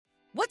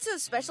What's so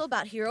special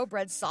about Hero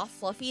Bread's soft,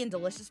 fluffy, and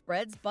delicious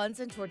breads, buns,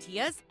 and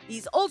tortillas?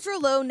 These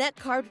ultra-low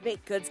net-carb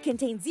baked goods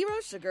contain zero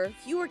sugar,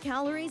 fewer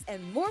calories,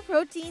 and more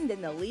protein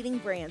than the leading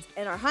brands,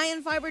 and are high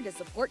in fiber to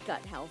support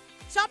gut health.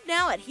 Shop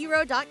now at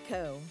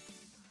hero.co.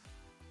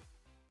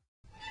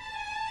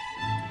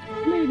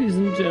 Ladies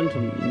and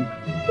gentlemen,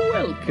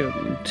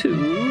 welcome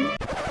to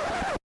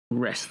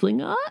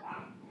Wrestling Art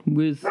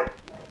with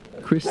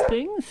Chris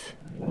Things.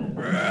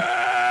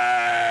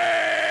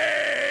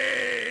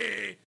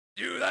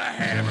 Do the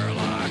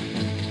hammerlock.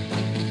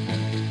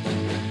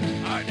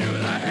 I do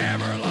the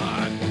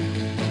hammerlock.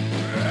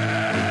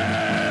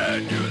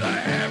 Do the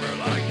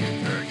hammerlock,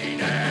 you turkey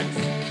necks.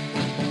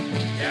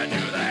 Yeah,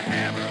 do the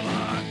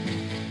hammerlock.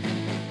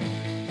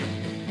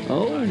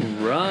 All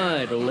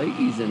right,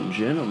 ladies and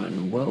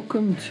gentlemen,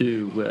 welcome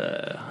to,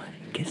 I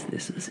guess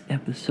this is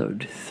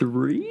episode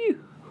 3?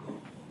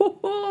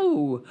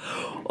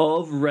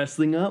 Of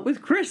Wrestling Art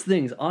with Chris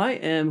Things. I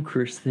am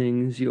Chris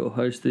Things, your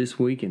host this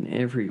week and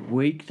every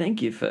week.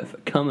 Thank you for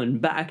coming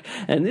back.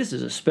 And this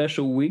is a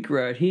special week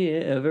right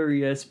here, a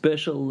very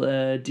special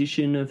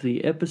edition of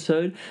the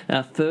episode,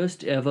 our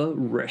first ever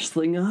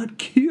Wrestling Art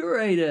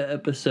Curator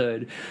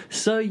episode.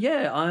 So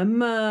yeah, I'm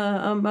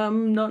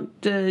not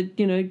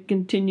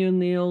continuing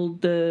the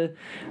old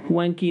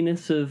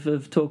wankiness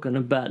of talking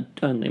about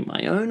only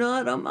my own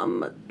art.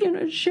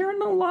 I'm sharing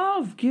the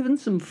love, giving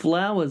some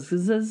flowers,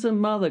 because there's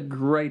some other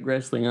great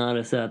wrestling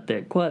artists out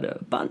there, quite a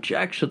bunch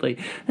actually,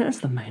 and that's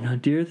the main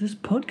idea of this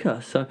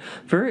podcast. So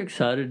very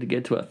excited to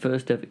get to our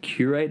first ever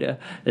Curator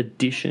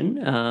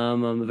edition.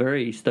 I'm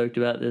very stoked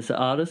about this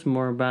artist,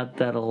 more about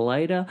that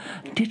later.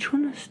 I did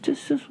want to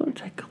just want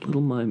to take a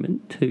little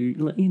moment to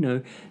let you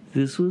know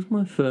this was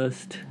my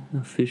first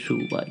official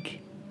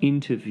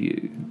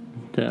interview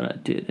that I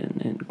did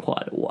in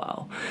quite a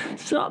while,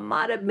 so it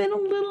might have been a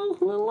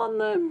little on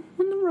the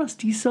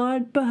rusty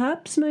side,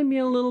 perhaps, maybe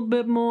a little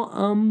bit more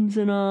ums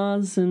and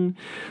ahs, and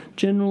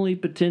generally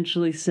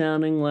potentially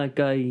sounding like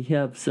I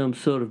have some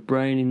sort of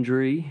brain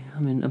injury. I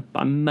mean,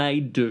 I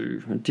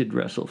did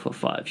wrestle for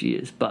 5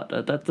 years,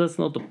 but that's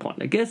not the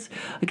point. I guess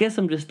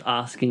I'm just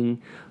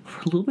asking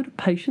for a little bit of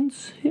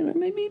patience,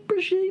 maybe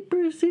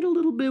proceed a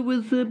little bit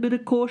with a bit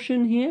of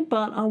caution here,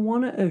 but I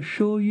want to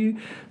assure you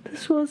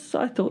this was,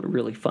 I thought, a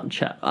really fun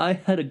chat. I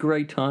had a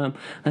great time.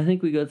 I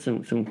think we got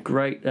some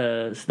great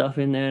stuff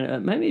in there. It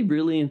made me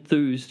really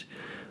enthused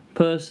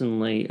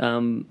personally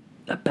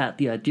about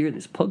the idea of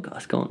this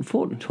podcast going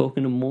forward and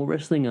talking to more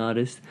wrestling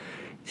artists.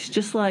 It's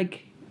just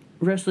like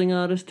wrestling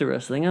artist to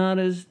wrestling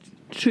artist,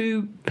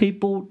 two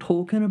people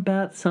talking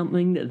about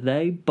something that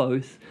they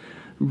both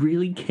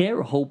really care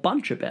a whole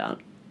bunch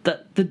about,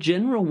 that the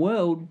general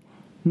world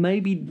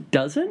maybe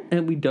doesn't,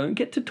 and we don't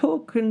get to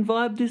talk and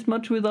vibe this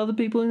much with other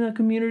people in our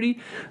community.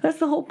 That's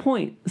the whole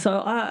point.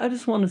 So I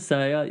just want to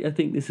say I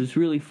think this is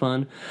really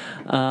fun.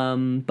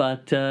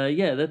 But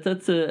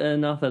that's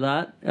enough of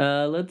that.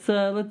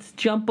 Let's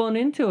jump on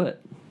into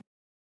it.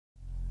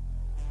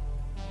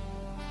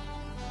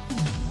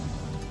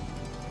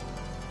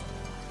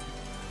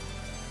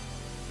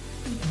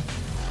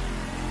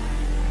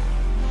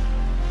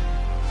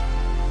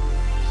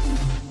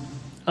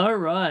 All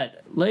right,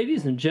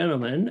 ladies and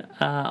gentlemen,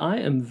 I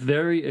am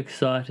very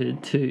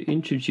excited to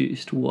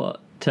introduce what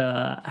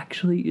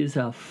actually is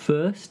our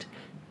first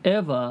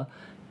ever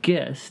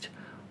guest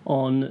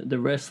on the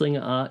Wrestling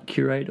Art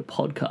Curator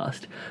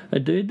podcast. A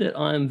dude that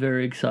I am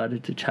very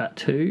excited to chat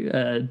to,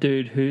 a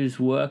dude whose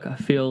work I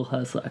feel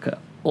has an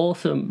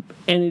awesome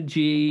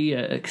energy,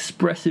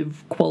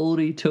 expressive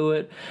quality to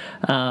it,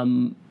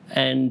 and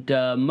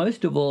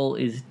most of all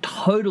is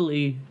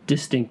totally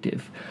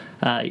distinctive.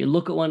 You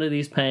look at one of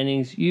these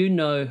paintings, you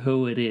know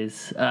who it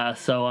is.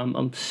 So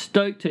I'm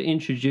stoked to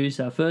introduce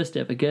our first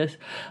ever guest,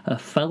 a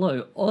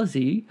fellow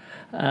Aussie,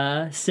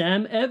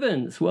 Sam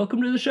Evans.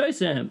 Welcome to the show,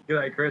 Sam.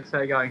 G'day, Chris.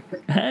 How you going?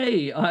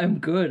 Hey, I'm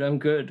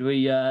good.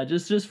 We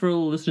just for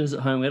all the listeners at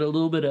home, we had a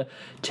little bit of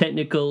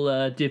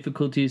technical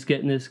difficulties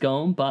getting this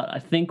going, but I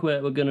think we're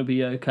going to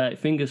be okay.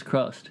 Fingers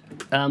crossed.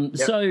 Yep.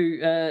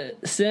 So,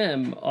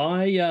 Sam,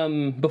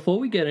 I before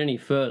we get any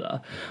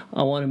further,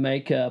 I want to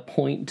make a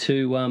point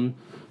to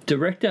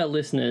direct our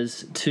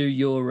listeners to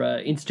your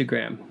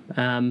Instagram.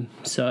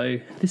 So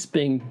this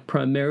being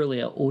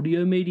primarily our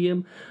audio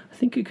medium, I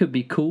think it could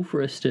be cool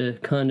for us to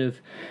kind of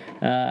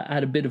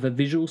add a bit of a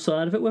visual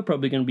side of it. We're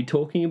probably going to be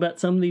talking about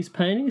some of these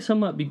paintings, so it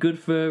might be good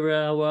for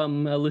our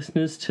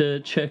listeners to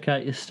check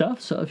out your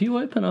stuff. So if you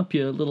open up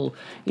your little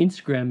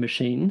Instagram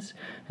machines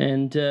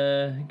and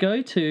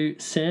go to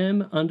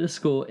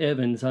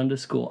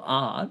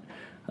Sam_Evans_art,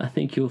 I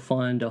think you'll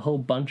find a whole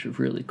bunch of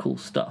really cool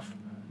stuff.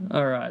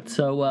 All right,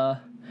 so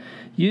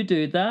you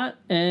do that,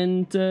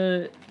 and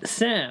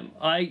Sam,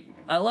 I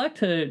like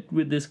to,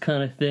 with this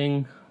kind of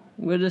thing,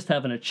 we're just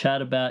having a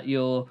chat about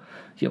your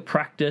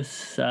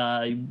practice,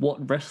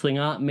 what wrestling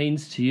art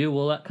means to you,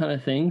 all that kind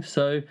of thing.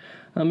 So,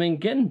 I mean,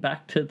 getting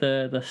back to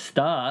the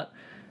start,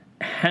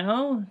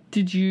 how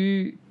did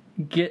you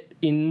get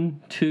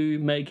into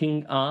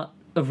making art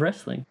of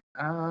wrestling?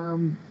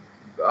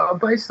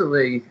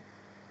 Basically,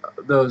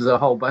 there was a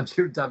whole bunch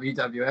of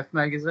WWF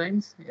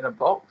magazines in a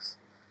box,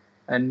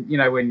 and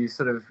when you're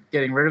sort of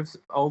getting rid of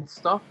old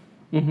stuff,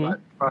 Mm-hmm.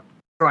 like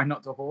try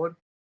not to hoard.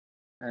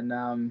 And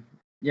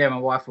my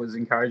wife was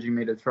encouraging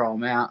me to throw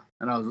them out,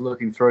 and I was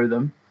looking through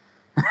them.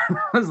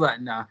 I was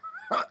like, no,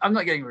 I'm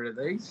not getting rid of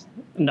these.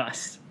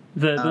 Nice.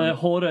 The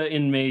hoarder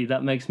in me,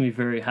 that makes me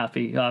very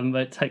happy.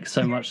 It takes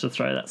so much to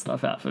throw that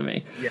stuff out for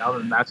me. Yeah,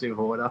 I'm a massive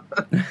hoarder.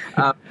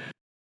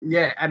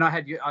 And I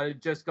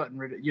had just gotten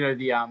rid of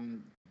the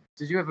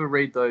Did you ever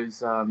read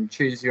those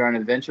choose your own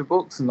adventure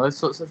books and those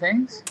sorts of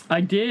things?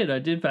 I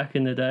did back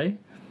in the day.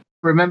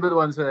 Remember the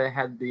ones where they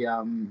had the I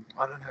don't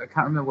know, I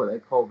can't remember what they're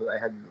called, but they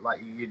had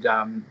like you'd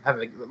have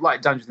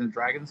like Dungeons and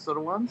Dragons sort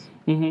of ones.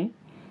 Mm-hmm.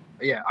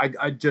 Yeah,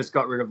 I just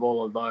got rid of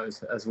all of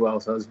those as well,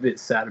 so I was a bit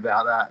sad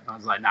about that. I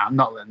was like, I'm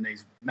not letting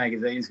these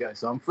magazines go.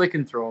 So I'm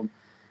flicking through them,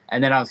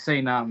 and then I've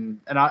seen and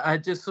I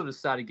just sort of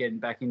started getting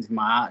back into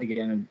my art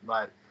again and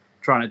like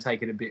trying to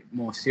take it a bit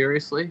more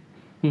seriously.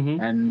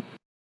 Mm-hmm. And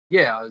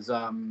yeah, I was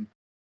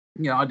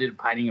I did a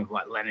painting of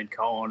like Leonard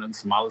Cohen and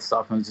some other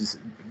stuff, and it was just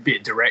a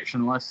bit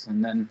directionless.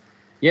 And then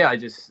I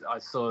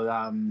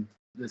saw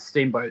the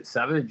Steamboat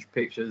Savage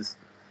pictures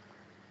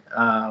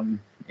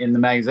in the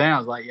magazine. I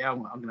was like,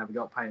 I'm gonna have a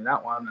go at painting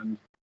that one, and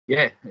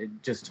it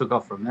just took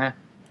off from there.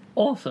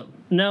 Awesome.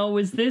 Now,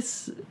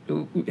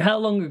 how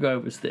long ago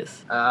was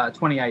this?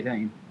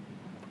 2018.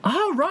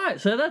 Oh, right.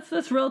 So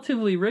that's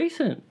relatively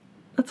recent.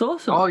 That's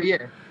awesome. Oh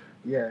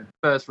yeah.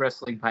 First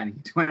wrestling painting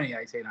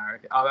 2018. I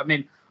reckon. I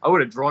mean, I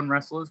would have drawn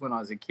wrestlers when I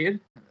was a kid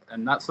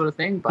and that sort of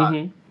thing, but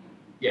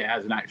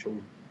as an actual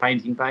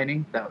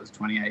painting, that was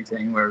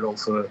 2018 where it all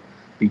sort of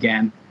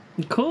began.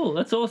 Cool,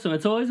 that's awesome.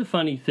 It's always a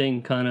funny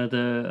thing, kind of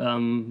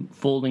the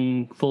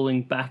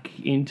falling back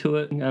into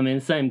it. I mean,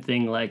 same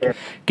thing, like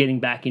getting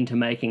back into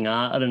making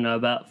art. I don't know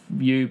about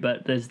you,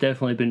 but there's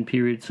definitely been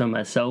periods for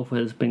myself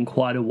where it's been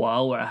quite a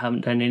while where I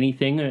haven't done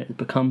anything, and it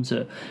becomes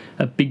a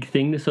big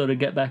thing to sort of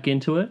get back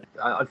into it.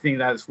 I think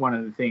that's one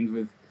of the things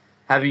with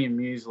having a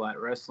muse like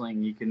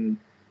wrestling.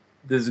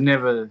 There's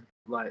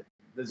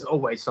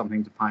always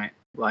something to paint.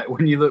 Like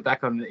when you look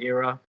back on the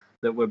era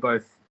that we're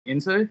both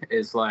into,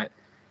 it's like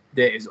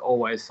there is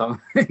always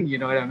something. You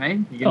know what I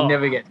mean? You can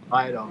never get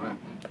tired of it.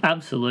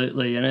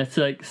 Absolutely, and it's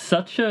like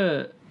such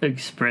a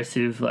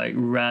expressive, like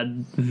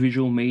rad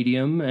visual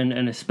medium,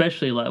 and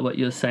especially like what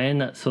you're saying,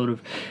 that sort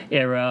of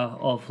era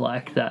of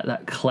like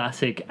that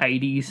classic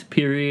 80s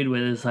period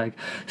where there's like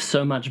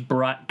so much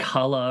bright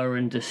color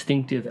and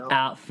distinctive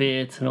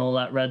outfits and all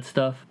that rad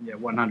stuff. Yeah,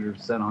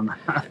 100% on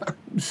that.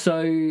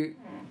 So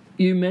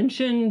you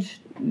mentioned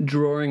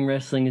drawing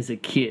wrestling as a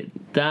kid.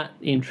 That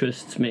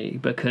interests me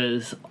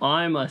because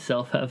I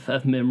myself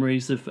have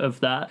memories of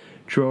that,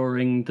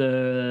 drawing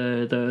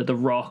the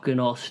Rock and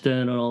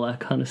Austin and all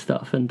that kind of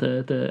stuff, and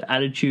the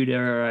Attitude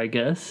Era, I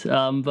guess.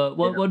 But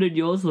what did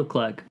yours look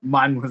like?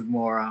 Mine was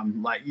more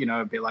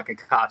a bit like a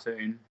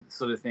cartoon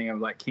sort of thing of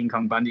like King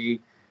Kong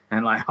Bundy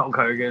and like Hulk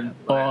Hogan.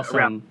 Awesome.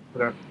 Around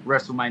the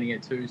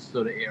WrestleMania 2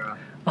 sort of era.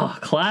 Oh,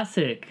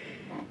 classic.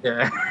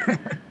 Yeah.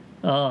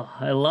 Oh,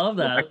 I love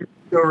that. I can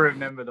still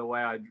remember the way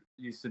I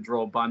used to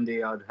draw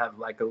Bundy. I'd have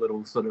like a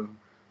little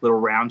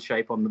round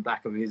shape on the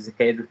back of his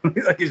head,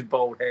 like his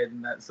bald head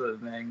and that sort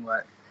of thing.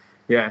 Like,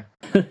 yeah.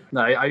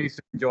 No, I used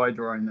to enjoy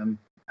drawing them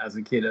as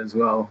a kid as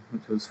well,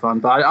 which was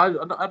fun. But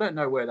I don't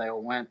know where they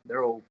all went.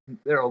 They're all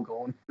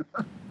gone.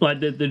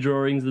 Like the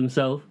drawings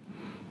themselves.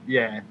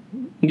 Yeah.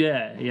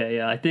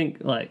 I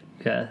think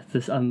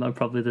I'm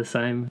probably the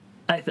same.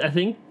 I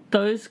think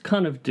those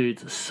kind of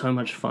dudes are so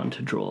much fun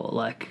to draw.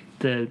 Like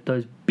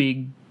those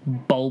big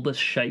bulbous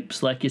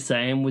shapes, like you're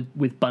saying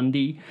with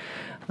Bundy.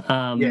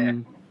 I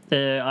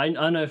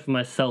know for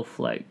myself,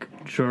 like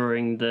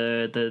drawing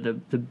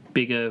the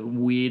bigger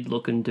weird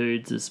looking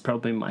dudes is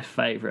probably my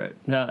favorite.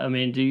 I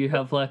mean, do you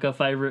have like a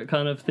favorite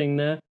kind of thing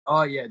there?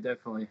 Oh yeah,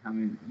 definitely. I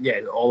mean,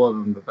 yeah, all of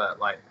them, but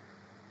like,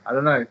 I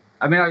don't know.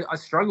 I mean, I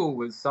struggle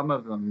with some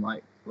of them,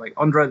 like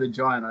Andre the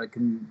Giant.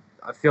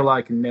 I feel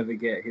like I can never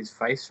get his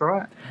face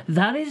right.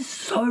 That is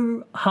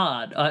so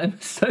hard. I'm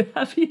so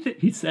happy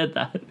that you said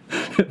that.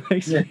 It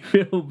makes me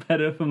feel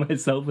better for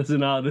myself as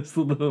an artist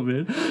a little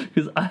bit,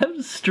 because I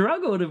have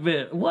struggled a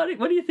bit. What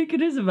do you think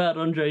it is about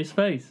Andre's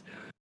face?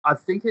 I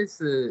think it's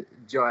the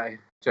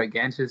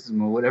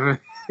gigantism or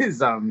whatever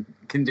his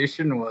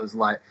condition was.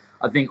 Like,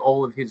 I think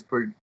all of his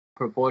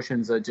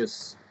proportions are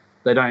just,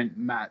 they don't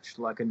match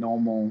like a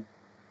normal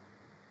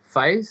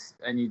face,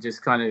 and you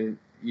just kind of,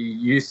 you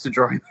used to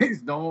drawing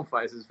these normal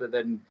faces, but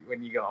then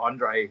when you got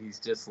Andre, he's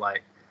just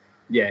like,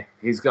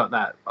 he's got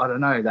that, I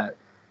don't know, that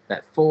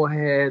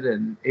forehead,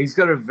 and he's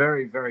got a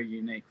very, very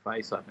unique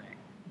face, I think.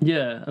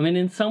 Yeah, I mean,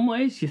 in some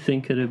ways you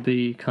think it'd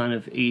be kind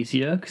of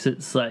easier because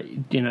it's like,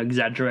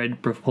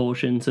 exaggerated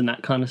proportions and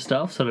that kind of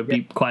stuff, so it'd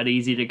be quite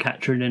easy to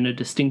capture it in a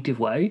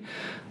distinctive way.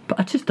 But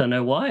I just don't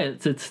know why.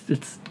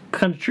 It's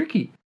kind of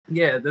tricky.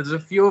 Yeah, there's a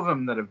few of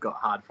them that have got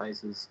hard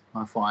faces,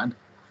 I find.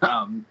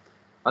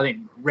 I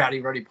think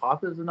Rowdy Roddy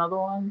Piper's another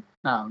one.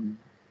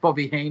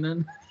 Bobby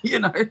Heenan,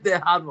 they're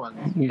hard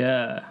ones.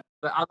 Yeah.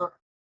 But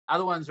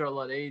other ones are a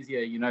lot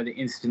easier. You know, they're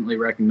instantly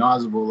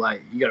recognizable.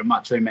 Like you got a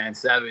Macho Man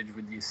Savage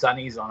with your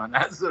sunnies on and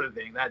that sort of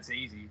thing. That's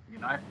easy. You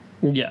know.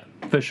 Yeah,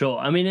 for sure.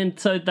 I mean, and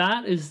so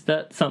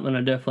that's something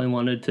I definitely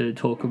wanted to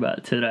talk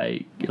about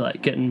today.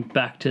 Like getting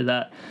back to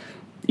that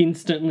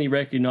instantly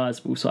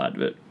recognizable side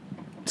of it.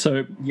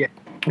 So yeah,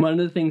 one of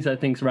the things I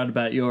think's right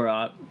about your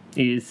art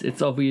is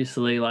it's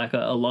obviously like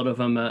a lot of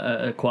them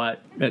are quite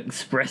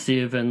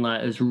expressive and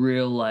like there's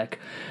real like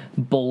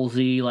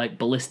ballsy like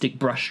ballistic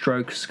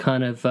brushstrokes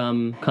kind of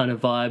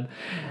vibe.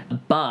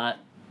 But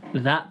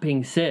that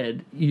being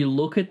said, you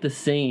look at the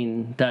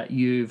scene that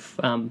you've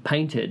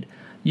painted,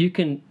 you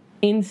can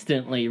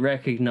instantly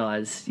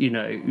recognize, you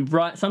know,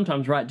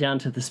 sometimes right down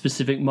to the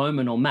specific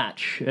moment or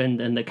match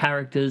and the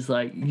characters.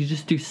 Like you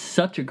just do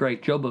such a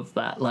great job of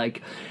that.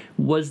 Like,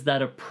 was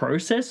that a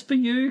process for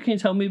you? Can you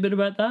tell me a bit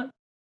about that?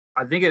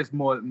 I think it's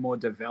more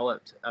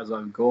developed as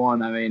I've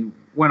gone. I mean,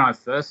 when I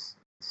first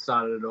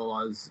started it all,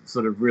 I was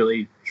sort of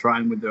really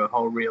trying with the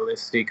whole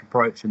realistic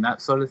approach and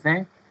that sort of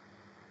thing.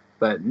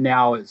 But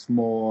now it's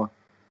more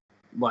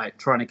like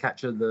trying to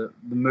capture the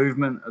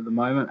movement of the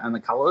moment and the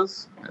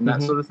colours and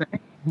that sort of thing.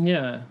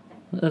 Yeah.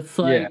 It's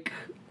like,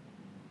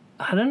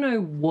 I don't know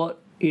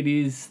what it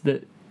is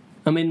that,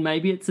 I mean,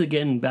 maybe it's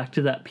again back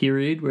to that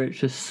period where it's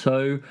just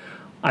so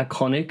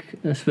iconic,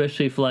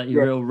 especially for like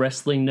your real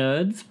wrestling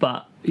nerds,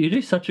 but you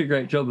do such a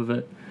great job of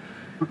it.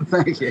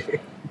 Thank you.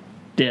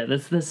 Yeah,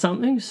 there's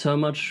something so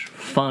much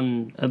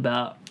fun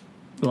about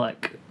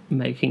like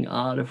making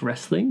art of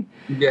wrestling.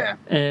 Yeah.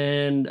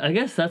 And I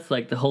guess that's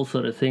like the whole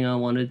sort of thing I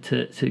wanted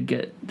to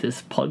get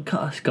this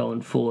podcast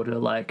going for, to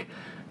like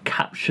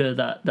capture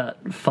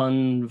that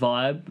fun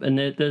vibe. And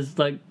there's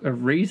like a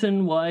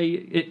reason why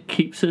it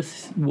keeps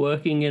us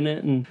working in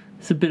it, and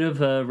it's a bit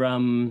of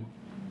a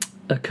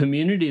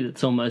community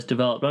that's almost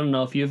developed. I don't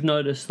know if you've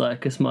noticed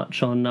like as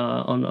much on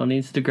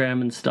Instagram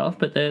and stuff,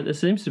 but there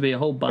seems to be a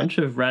whole bunch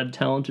of rad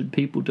talented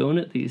people doing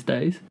it these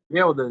days.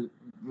 Yeah, well,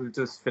 we've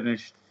just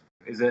finished.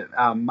 Is it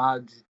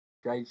Marge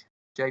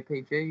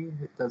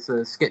JPG? That's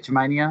a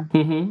Sketchmania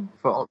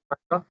for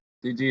October.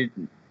 Did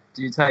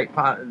you take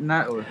part in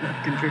that or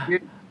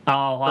contribute?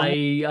 Oh,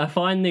 I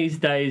find these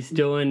days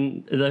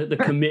doing the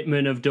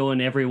commitment of doing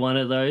every one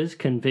of those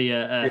can be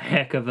a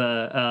heck of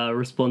a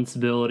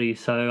responsibility.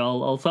 So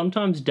I'll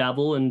sometimes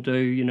dabble and do,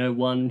 you know,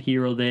 one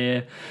here or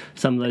there,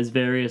 some of those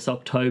various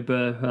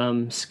October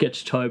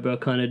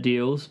Sketchtober kind of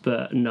deals.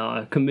 But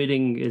no,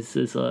 committing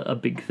is a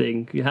big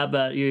thing. How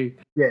about you?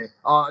 Yeah.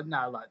 Oh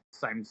no, like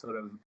same sort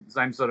of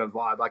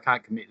vibe. I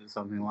can't commit to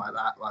something like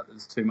that. Like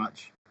there's too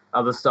much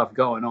other stuff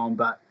going on.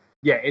 But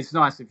yeah, it's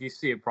nice if you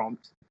see a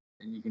prompt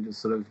and you can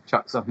just sort of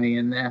chuck something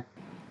in there.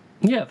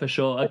 Yeah, for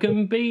sure. It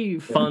can be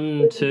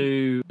fun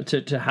to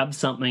have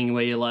something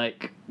where you're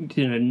like,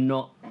 you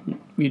know,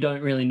 you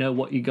don't really know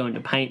what you're going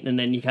to paint, and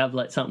then you have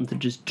like something to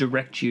just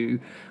direct you,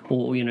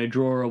 or you know,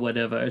 draw or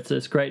whatever.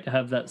 It's great to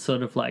have that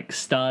sort of like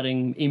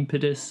starting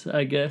impetus,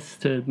 I guess,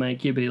 to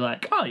make you be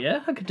like, oh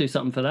yeah, I could do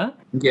something for that.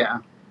 Yeah,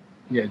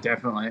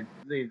 definitely.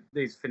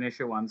 These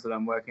finisher ones that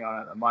I'm working on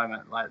at the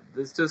moment, like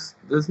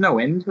there's no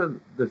end to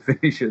the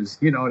finishers.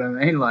 You know what I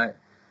mean? Like,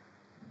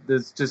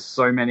 there's just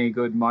so many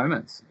good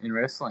moments in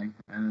wrestling,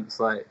 and it's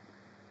like,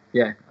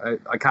 yeah,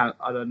 I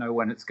don't know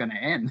when it's going to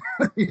end.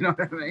 You know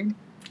what I mean?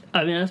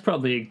 I mean, that's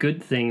probably a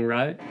good thing,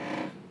 right?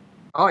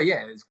 Oh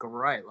yeah, it's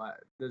great. Like,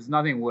 there's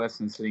nothing worse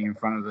than sitting in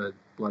front of a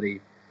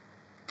bloody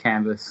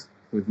canvas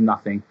with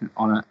nothing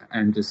on it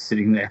and just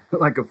sitting there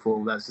like a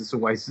fool. That's just a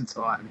waste of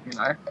time, you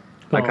know?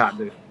 I can't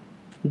do it.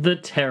 The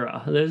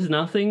terror. There's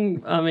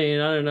nothing, I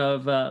mean, I don't know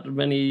about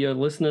many of your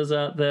listeners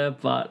out there,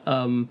 but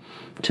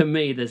to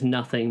me, there's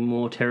nothing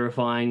more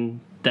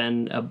terrifying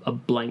than a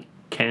blank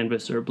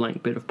canvas or a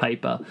blank bit of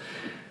paper.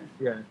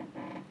 Yeah.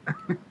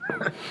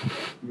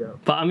 Yeah.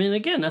 But I mean,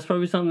 again, that's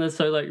probably something that's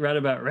so like rad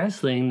about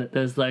wrestling, that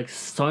there's like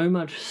so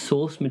much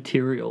source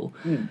material,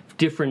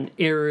 different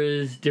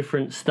eras,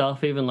 different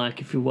stuff. Even like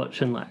if you're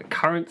watching like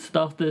current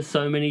stuff, there's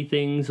so many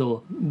things. Or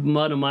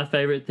one of my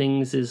favorite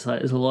things is like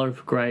there's a lot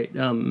of great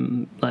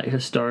like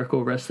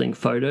historical wrestling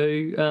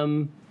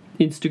photo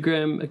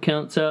Instagram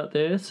accounts out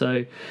there,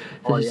 so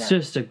there's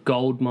just a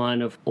gold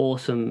mine of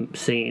awesome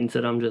scenes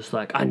that I'm just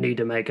like, I need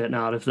to make an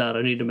art of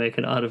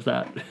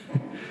that.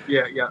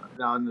 Yeah,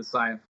 no, I'm the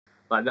same.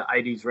 Like the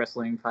 80s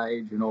wrestling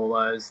page and all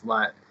those,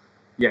 like,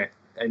 yeah,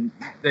 and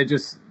they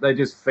just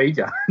feed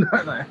you,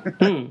 don't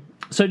they?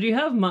 So do you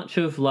have much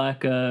of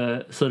like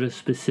a sort of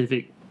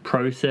specific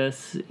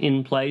process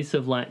in place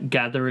of like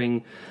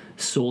gathering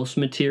source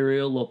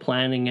material or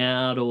planning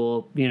out,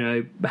 or you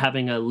know,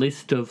 having a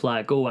list of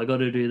like, oh, I got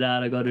to do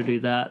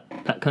that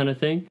kind of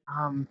thing?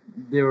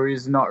 There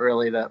is not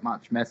really that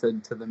much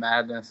method to the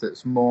madness.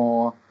 It's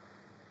more,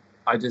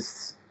 I'm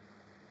just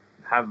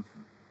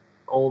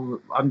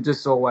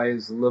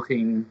always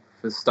looking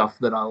for stuff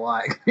that I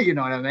like. You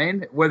know what I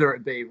mean? Whether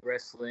it be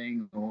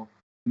wrestling or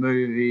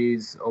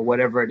movies or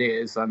whatever it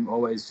is, I'm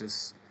always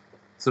just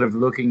sort of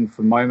looking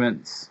for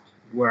moments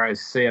where I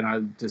see it, and I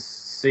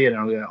just see it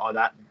and I go,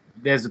 oh,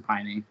 there's a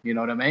painting. You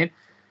know what I mean?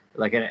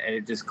 Like, and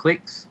it just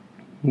clicks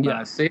when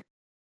I see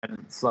it, and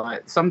it's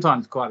like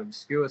sometimes quite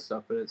obscure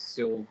stuff, but it's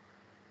still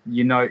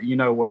you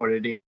know what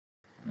it is,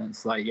 and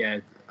it's like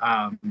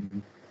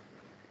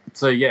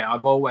so yeah,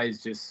 I've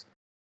always just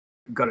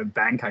got a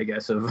bank, I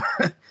guess, of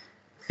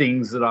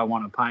things that I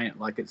want to paint.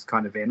 Like it's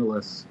kind of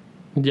endless.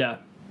 Yeah,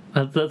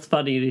 that's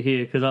funny to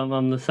hear because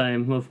I'm the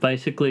same. I've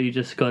basically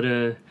just got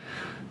a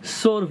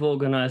sort of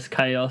organized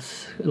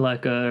chaos,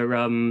 like I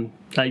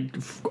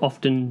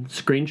often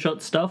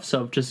screenshot stuff, so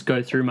I'll just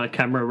go through my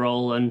camera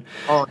roll and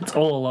it's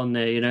all on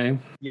there, you know.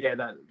 Yeah,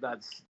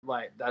 that's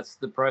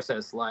the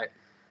process. Like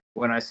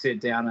when I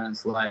sit down and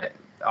it's like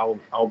I'll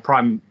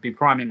be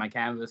priming my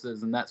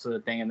canvases and that sort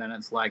of thing, and then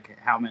it's like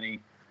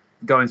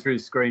going through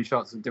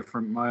screenshots of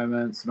different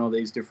moments and all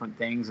these different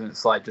things, and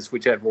it's like just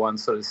whichever one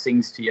sort of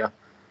sings to you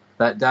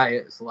that day.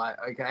 It's like,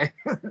 okay,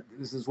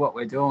 this is what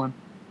we're doing.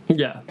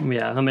 Yeah. I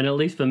mean, at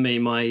least for me,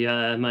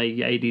 my my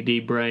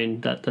ADD brain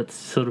that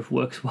sort of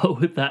works well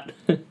with that.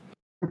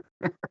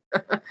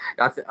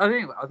 I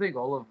think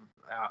all of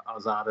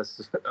us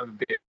artists are a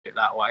bit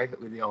that way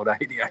with the old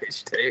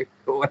ADHD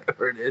or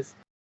whatever it is.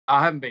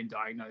 I haven't been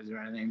diagnosed or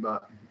anything,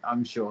 but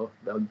I'm sure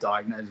they'll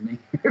diagnose me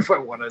if I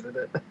wanted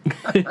it.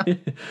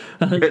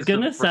 I was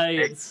gonna say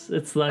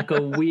it's like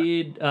a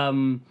weird,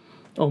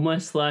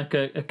 almost like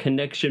a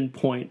connection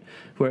point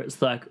where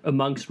it's like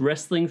amongst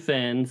wrestling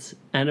fans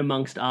and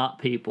amongst art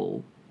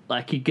people.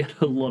 Like you get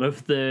a lot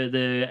of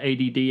the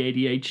ADD,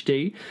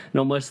 ADHD, and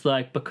almost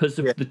like because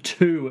of the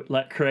two, it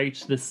like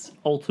creates this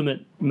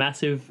ultimate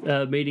massive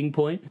meeting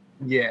point.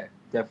 Yeah,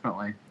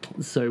 definitely.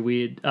 So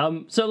weird.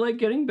 So like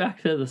getting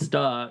back to the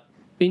start,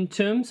 in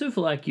terms of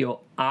like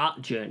your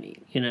art journey,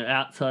 you know,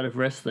 outside of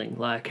wrestling,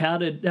 like how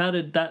did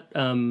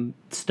that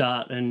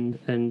start,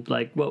 and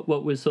like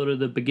what was sort of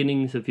the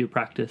beginnings of your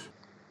practice?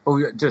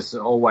 Well, just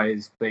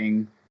always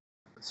being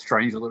a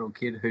strange little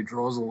kid who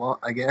draws a lot,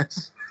 I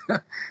guess.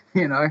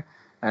 You know,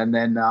 and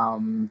then I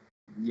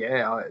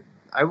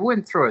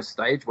went through a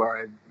stage where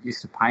I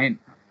used to paint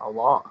a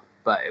lot,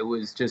 but it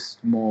was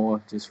just more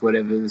just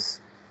whatever's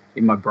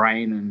in my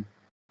brain and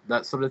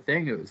that sort of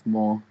thing. It was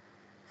more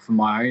for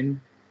my own,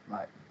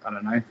 like, I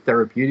don't know,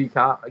 therapeutic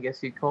art, I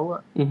guess you'd call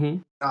it.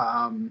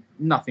 Mm-hmm.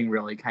 Nothing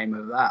really came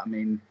of that. I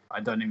mean,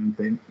 I don't even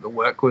think the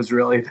work was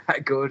really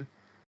that good.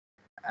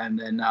 And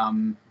then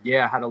I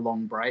had a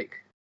long break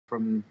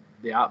from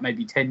the art,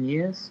 maybe 10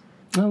 years.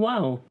 Oh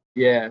wow.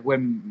 Yeah,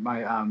 when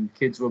my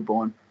kids were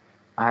born,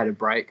 I had a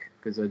break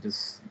because I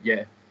just,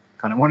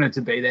 kind of wanted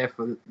to be there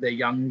for their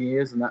young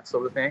years and that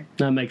sort of thing.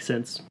 That makes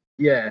sense.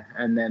 Yeah,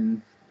 and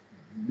then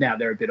now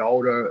they're a bit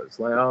older. It's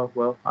like, oh,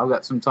 well, I've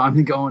got some time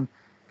to go and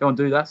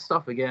do that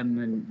stuff again.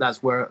 And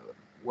that's where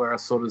I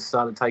sort of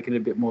started taking it a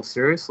bit more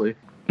seriously.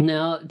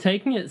 Now,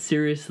 taking it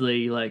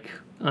seriously, like,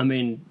 I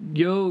mean,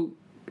 you're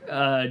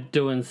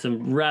doing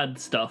some rad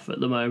stuff at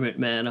the moment,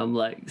 man. I'm,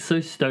 like,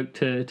 so stoked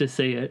to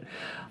see it.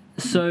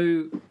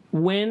 So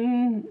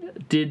when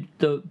did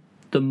the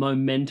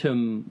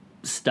momentum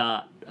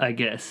start, I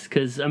guess?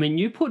 Because I mean,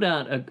 you put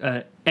out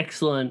a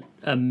excellent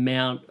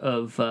amount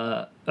of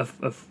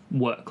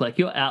work. Like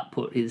your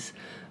output is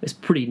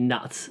pretty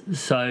nuts.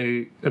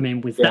 So I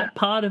mean, was that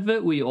part of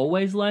it? Were you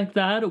always like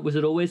that, or was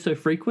it always so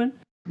frequent?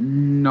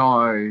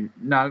 No.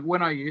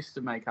 When I used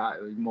to make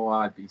art, it was more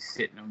I'd be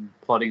sitting and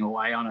plodding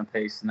away on a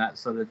piece and that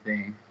sort of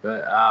thing.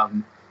 But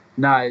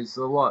no, it's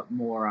a lot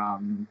more.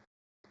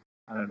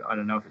 I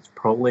don't know if it's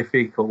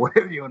prolific or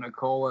whatever you want to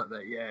call it,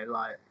 but yeah,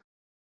 like,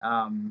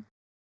 I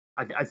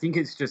think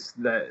it's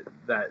just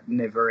that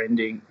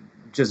never-ending,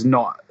 just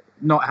not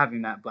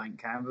having that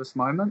blank canvas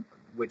moment,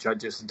 which I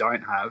just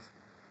don't have.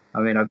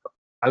 I mean, I've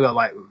got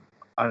like,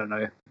 I don't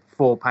know,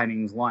 4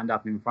 paintings lined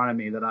up in front of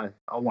me that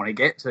I want to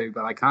get to,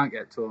 but I can't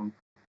get to them,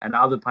 and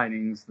other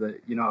paintings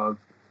that, you know, I've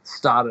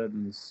started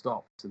and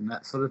stopped and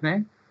that sort of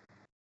thing.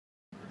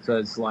 So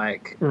it's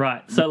like...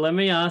 Right. So let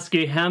me ask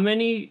you, how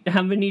many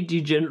do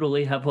you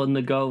generally have on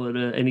the go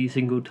at any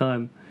single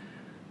time?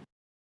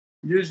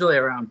 Usually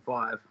around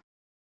 5.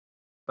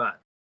 But,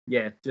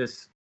 yeah,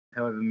 just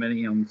however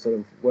many I'm sort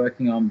of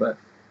working on. But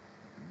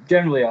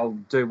generally I'll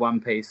do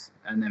one piece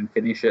and then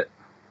finish it,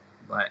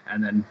 like,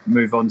 and then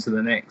move on to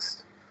the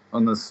next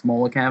on the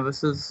smaller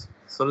canvases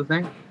sort of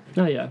thing.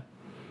 Oh, yeah.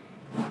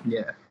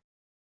 Yeah.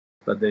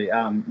 But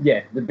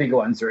the bigger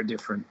ones are a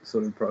different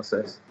sort of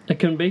process. It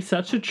can be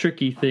such a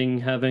tricky thing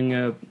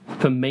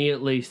for me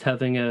at least,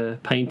 having a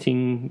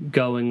painting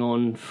going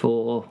on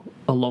for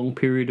a long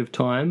period of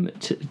time.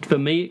 For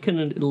me, it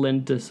can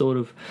lend to sort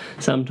of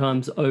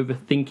sometimes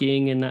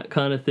overthinking and that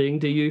kind of thing.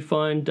 Do you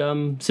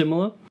find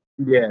similar?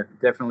 Yeah,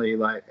 definitely.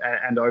 Like,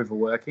 and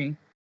overworking,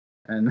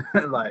 and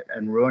like,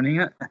 and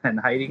ruining it,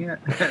 and hating it,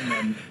 and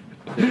then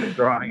just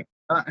drawing.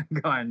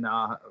 Going,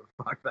 nah,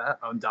 fuck that,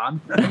 I'm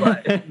done.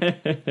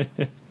 Like,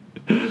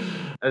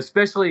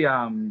 especially,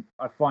 I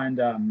find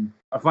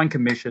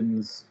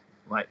commissions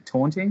like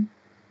taunting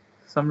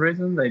for some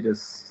reason. They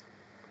just,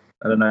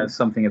 I don't know,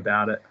 something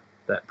about it,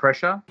 that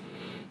pressure.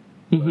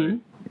 Mm-hmm.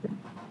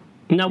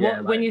 So, now,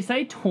 when you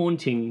say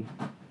taunting,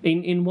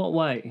 in what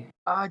way?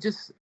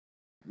 Just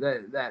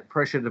that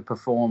pressure to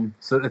perform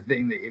sort of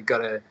thing, that you've got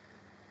to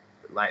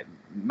like,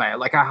 mate,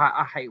 like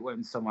I hate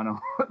when someone,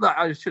 like,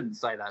 I shouldn't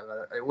say that,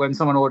 but when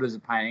someone orders a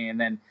painting and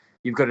then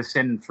you've got to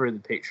send through the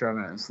picture of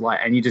it, it's like,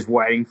 and you're just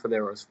waiting for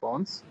their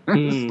response.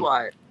 It's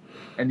like,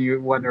 and you're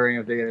wondering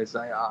if they're going to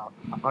say, "Oh,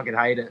 I fucking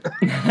hate it."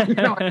 You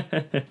know?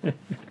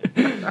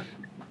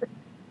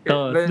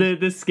 Oh,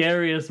 it's the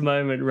scariest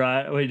moment,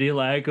 right? When you're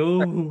like,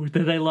 "Oh,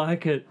 do they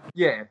like it?"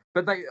 Yeah,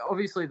 but they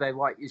obviously they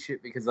like your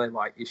shit because they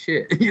like your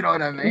shit. You know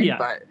what I mean? Yeah.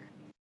 But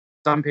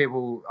some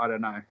people, I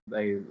don't know,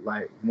 they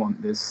like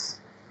want this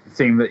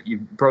thing that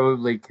you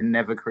probably can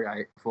never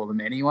create for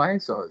them anyway.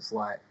 So it's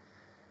like,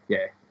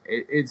 yeah,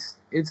 it's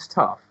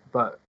tough.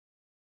 But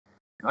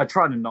I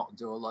try to not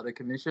do a lot of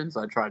commissions.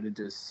 I try to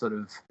just sort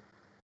of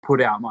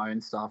put out my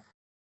own stuff,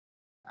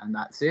 and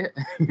that's it.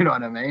 You know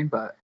what I mean?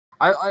 But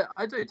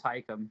I do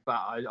take them, but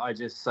I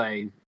just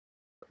say,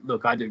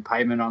 look, I do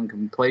payment on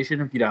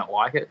completion. If you don't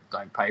like it,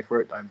 don't pay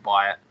for it, don't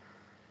buy it.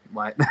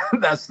 Like,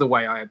 that's the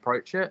way I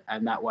approach it,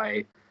 and that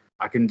way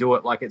I can do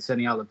it like it's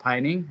any other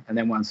painting, and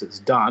then once it's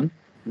done,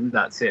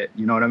 that's it.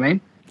 You know what I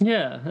mean?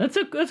 Yeah, that's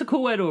a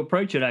cool way to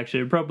approach it.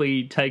 Actually, it'd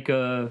probably take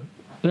a.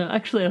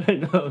 Actually, I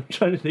don't know. I'm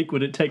trying to think.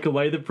 Would it take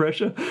away the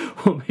pressure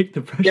or make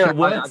the pressure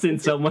worse in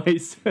some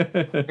ways?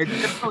 It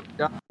definitely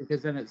does,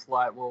 because then it's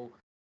like, well,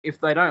 if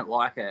they don't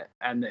like it,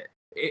 and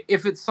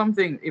if it's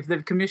something, if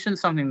they've commissioned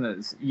something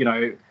that's, you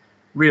know,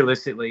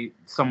 realistically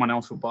someone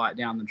else will buy it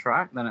down the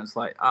track, then it's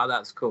like,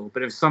 that's cool.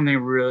 But if something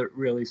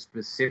really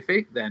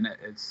specific, then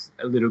it's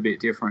a little bit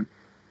different,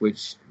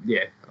 which,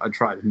 yeah, I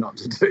try not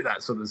to do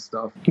that sort of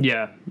stuff.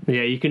 Yeah,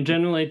 you can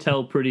generally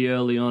tell pretty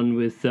early on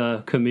with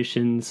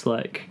commissions,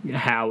 like,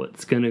 how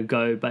it's going to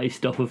go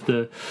based off of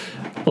the,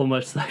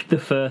 almost like the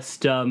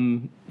first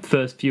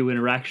few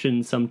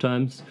interactions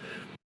sometimes.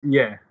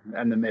 Yeah,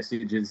 and the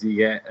messages you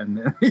get,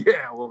 and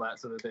yeah, all that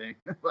sort of thing.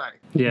 Like,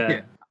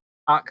 yeah.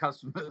 Art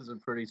customers are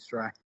pretty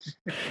strange,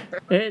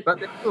 but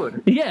they're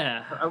good.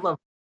 Yeah, I love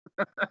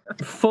it.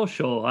 For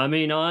sure. I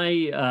mean,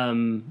 I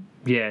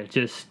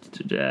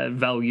just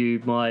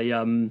value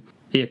my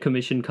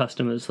commission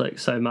customers like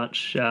so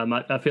much.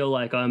 I feel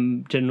like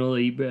I'm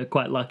generally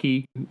quite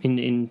lucky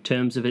in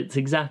terms of it's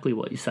exactly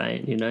what you're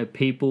saying. You know,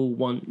 people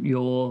want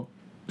your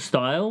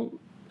style,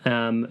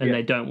 and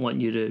they don't want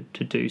you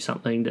to do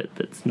something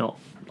that's not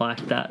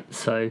like that.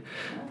 So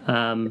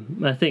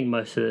I think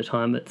most of the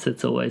time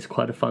it's always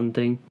quite a fun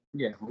thing.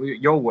 Yeah,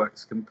 your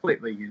work's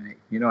completely unique.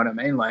 You know what I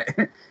mean?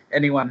 Like,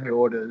 anyone who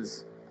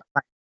orders,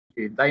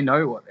 they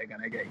know what they're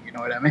going to get. You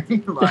know what I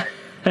mean? Like,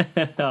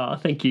 oh,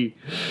 thank you.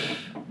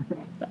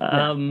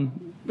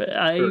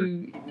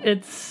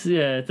 It's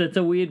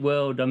a weird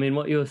world. I mean,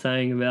 what you were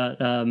saying about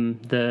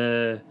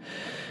the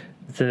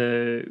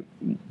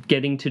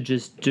getting to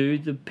just do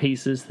the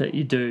pieces that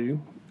you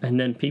do, and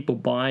then people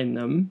buying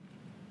them.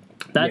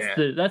 That's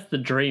the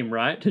dream,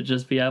 right? To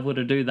just be able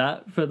to do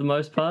that for the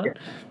most part.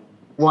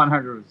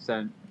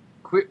 100%.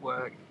 Quit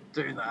work,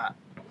 do that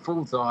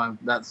full time.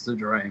 That's the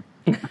dream.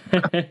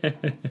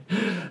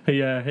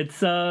 Yeah, it's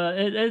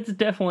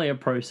definitely a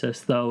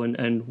process though,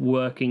 and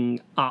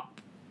working up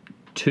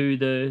to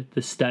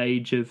the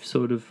stage of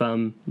sort of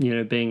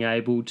being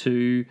able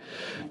to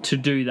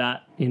do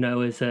that,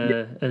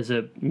 as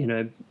a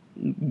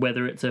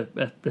whether it's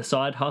a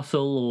side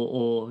hustle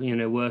or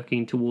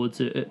working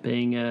towards it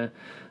being a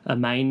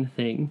main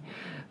thing.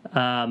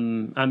 I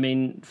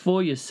mean,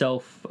 for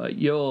yourself,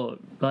 you're,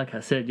 like I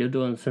said, you're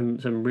doing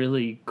some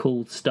really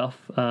cool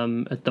stuff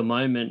at the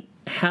moment.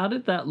 How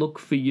did that look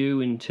for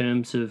you in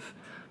terms of,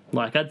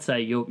 like, I'd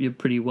say you're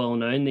pretty well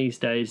known these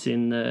days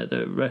in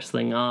the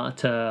wrestling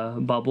art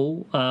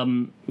bubble.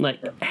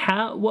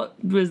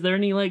 What was there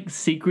any like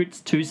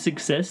secrets to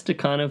success to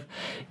kind of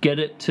get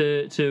it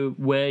to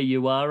where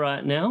you are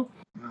right now?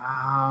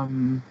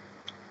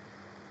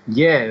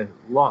 Yeah,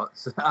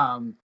 lots.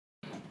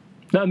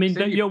 I mean,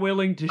 that you're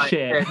willing to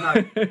share.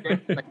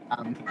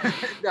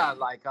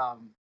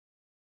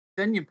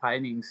 Send your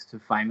paintings to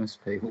famous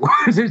people.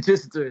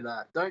 Just do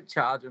that. Don't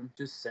charge them.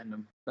 Just send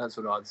them. That's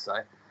what I'd say.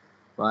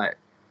 Like,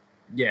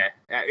 yeah,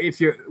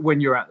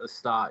 when you're at the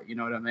start, you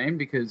know what I mean?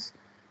 Because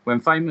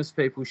when famous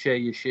people share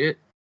your shit,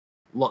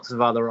 lots of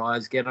other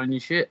eyes get on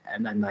your shit,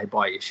 and then they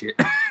buy your shit.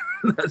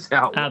 That's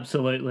how it works.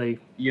 Absolutely.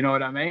 You know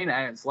what I mean?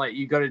 And it's like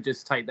you got to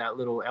just take that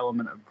little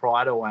element of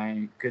pride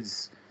away,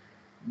 because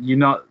you're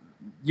not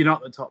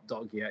the top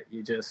dog yet.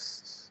 You're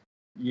just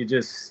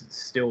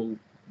still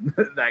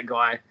that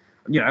guy.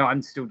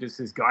 I'm still just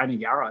this guy in a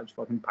garage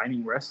fucking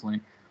painting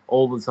wrestling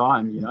all the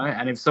time,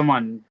 And if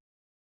someone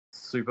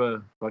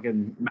super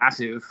fucking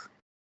massive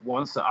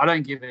wants to, I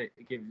don't give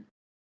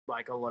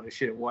like a lot of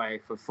shit away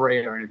for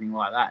free or anything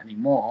like that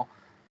anymore.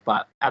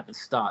 But at the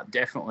start,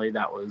 definitely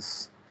that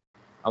was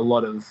a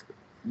lot of,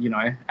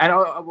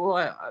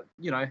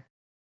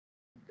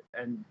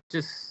 and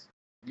just,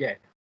 yeah,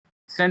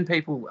 send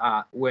people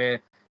art where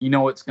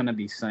it's going to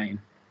be seen.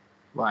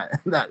 Like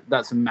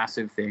that's a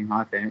massive thing,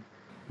 I think.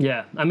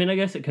 Yeah, I mean, I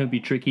guess it can be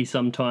tricky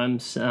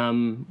sometimes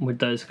with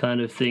those kind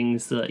of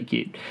things. Like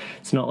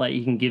it's not like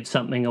you can give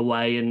something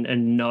away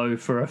and know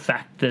for a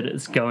fact that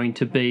it's going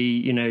to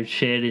be,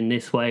 shared in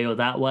this way or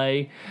that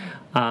way.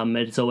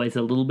 It's always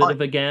a little bit of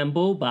a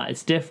gamble, but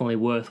it's definitely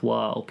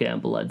worthwhile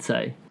gamble, I'd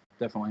say.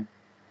 Definitely.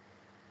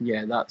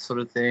 Yeah, that sort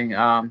of thing.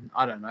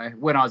 I don't know.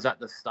 When I was at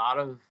the start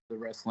of the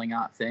wrestling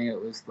art thing,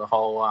 it was the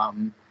whole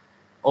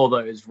all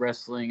those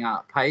wrestling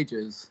art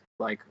pages.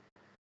 Like,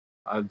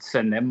 I'd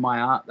send them my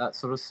art, that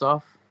sort of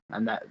stuff,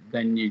 and that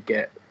then you'd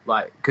get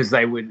because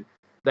they would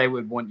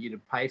want you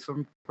to pay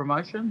for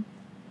promotion.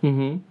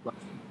 Mm-hmm. Like,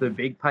 the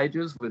big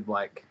pages with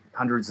like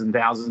hundreds and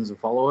thousands of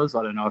followers.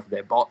 I don't know if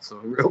they're bots or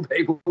real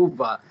people,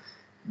 but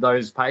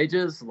those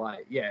pages,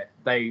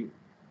 they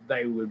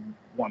would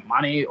want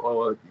money,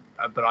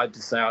 but I'd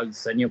just say I'd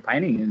send you a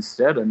painting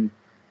instead, and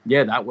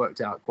yeah, that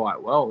worked out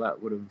quite well.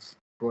 That would have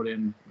brought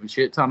in a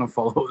shit ton of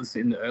followers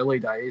in the early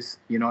days.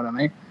 You know what I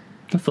mean?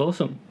 That's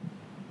awesome.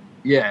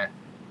 Yeah,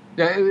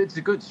 it's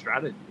a good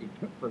strategy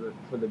for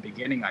the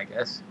beginning, I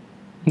guess.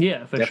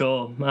 Yeah, for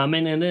sure. I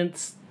mean, and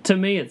to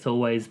me, it's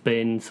always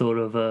been sort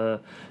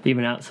of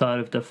even outside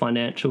of the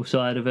financial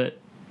side of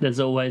it, there's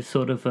always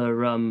sort of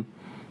an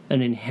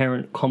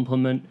inherent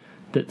compliment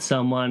that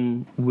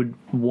someone would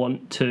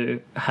want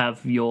to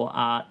have your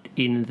art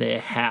in their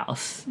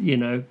house,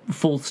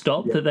 full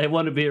stop, that they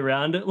want to be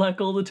around it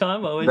like all the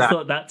time. I always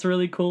thought that's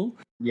really cool.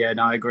 Yeah,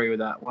 no, I agree with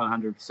that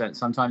 100%.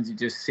 Sometimes you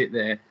just sit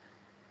there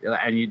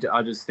and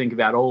I just think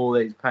about all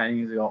these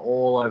paintings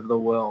all over the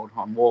world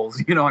on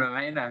walls, you know what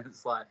I mean? And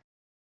it's like,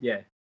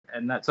 yeah,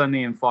 and that's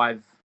only in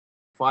five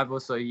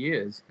or so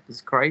years. It's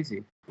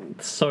crazy.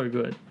 It's so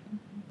good.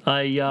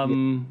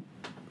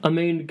 I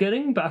mean,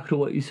 getting back to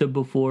what you said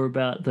before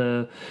about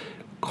the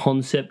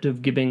concept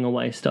of giving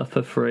away stuff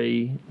for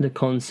free, the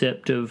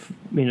concept of,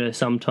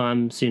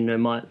 sometimes,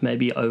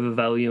 maybe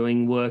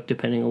overvaluing work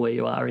depending on where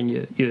you are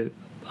in your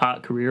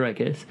art career, I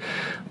guess.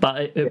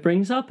 But it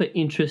brings up an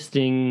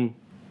interesting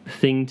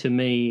thing to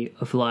me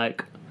of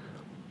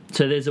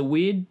so there's a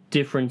weird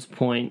difference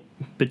point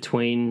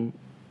between,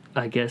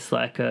 I guess,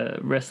 like a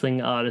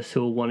wrestling artist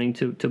who are wanting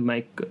to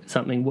make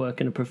something work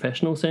in a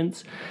professional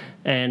sense,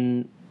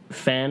 and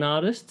fan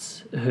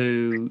artists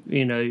who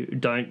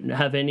don't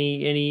have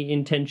any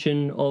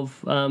intention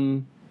of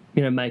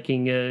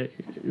making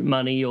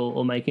money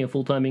or making a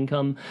full-time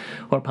income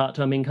or a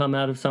part-time income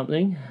out of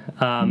something,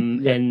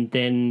 and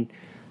then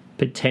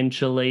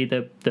potentially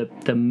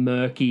the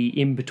murky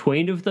in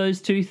between of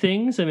those two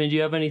things. I mean, do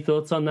you have any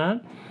thoughts on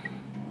that?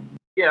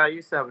 Yeah, I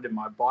used to have it in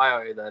my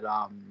bio that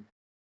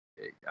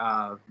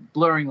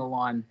blurring the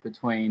line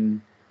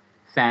between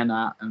fan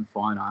art and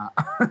fine art.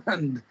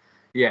 And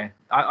yeah,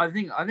 I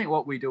think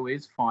what we do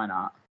is fine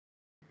art.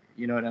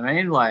 You know what I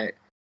mean?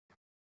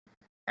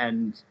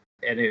 And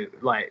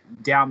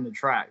it, down the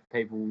track,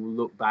 people will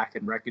look back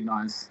and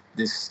recognize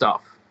this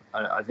stuff.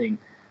 I think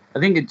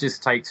it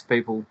just takes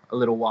people a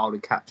little while to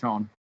catch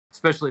on,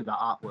 especially the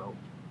art world.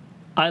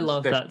 I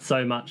love that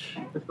so much.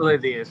 Especially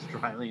the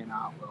Australian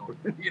art world.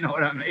 You know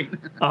what I mean?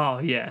 Oh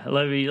yeah,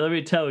 let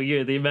me tell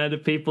you, the amount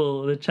of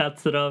people, the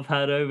chats that I've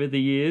had over the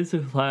years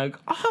of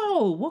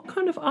oh, what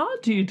kind of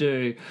art do you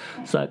do?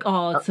 It's like,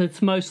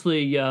 it's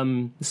mostly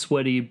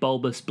sweaty,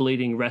 bulbous,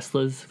 bleeding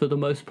wrestlers for the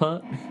most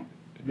part.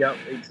 Yep,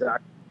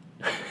 exactly.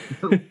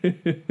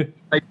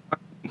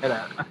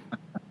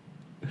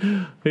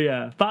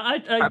 Yeah, but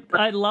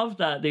I love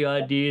that, the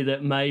idea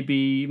that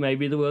maybe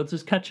the world's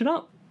just catching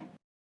up.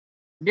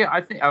 Yeah,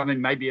 I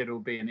mean, maybe it'll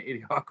be an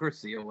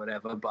idiocracy or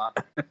whatever,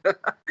 but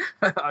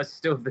I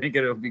still think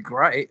it'll be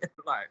great.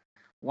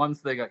 Once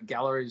they got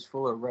galleries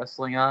full of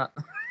wrestling art,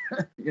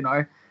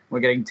 we're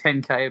getting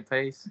 10K a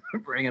piece.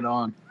 Bring it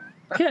on.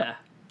 Yeah.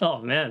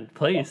 Oh man,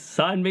 please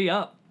sign me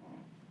up.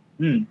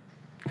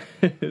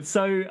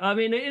 So, I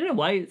mean, in a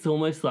way, it's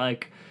almost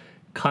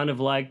kind of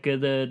like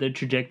the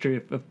trajectory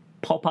of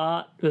pop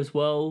art as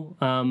well,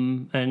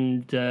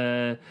 and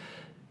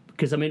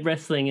because I mean,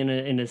 wrestling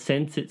in a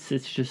sense, it's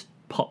just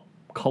pop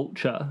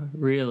culture,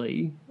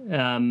 really.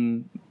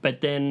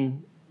 But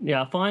then,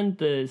 I find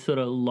the sort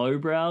of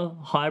lowbrow,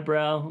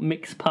 highbrow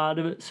mix part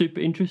of it super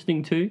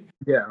interesting too.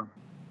 Yeah.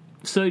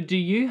 So, do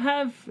you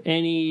have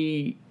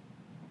any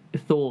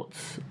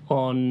thoughts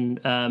on,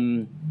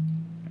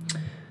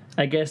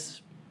 I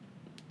guess,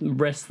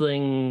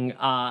 wrestling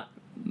art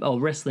or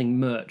wrestling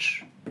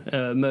merch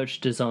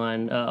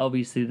design?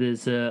 Obviously,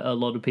 there's a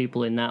lot of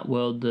people in that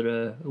world that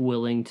are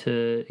willing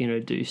to,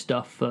 do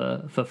stuff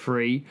for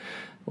free.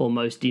 Or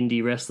most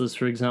indie wrestlers,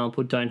 for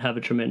example, don't have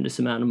a tremendous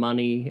amount of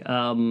money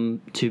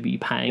to be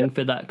paying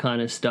for that kind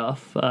of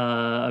stuff.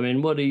 I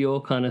mean, what are your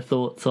kind of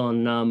thoughts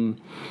on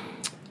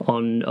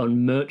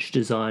merch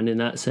design in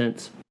that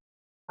sense?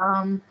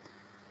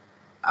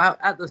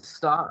 At the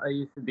start, I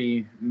used to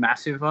be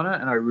massive on it,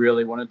 and I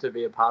really wanted to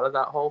be a part of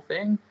that whole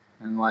thing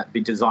and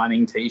be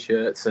designing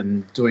T-shirts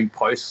and doing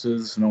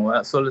posters and all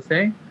that sort of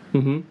thing.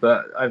 Mm-hmm.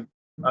 But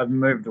I've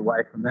moved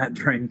away from that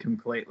dream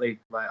completely.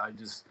 I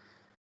just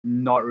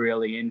not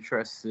really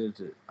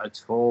interested at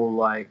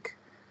all.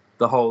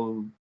 The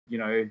whole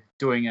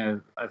doing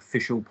a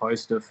official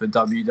poster for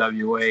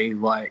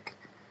WWE, like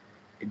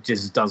it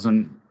just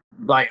doesn't.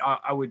 Like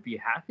I would be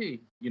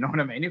happy, you know what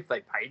I mean, if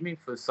they paid me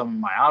for some of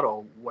my art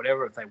or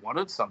whatever, if they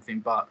wanted something.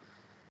 But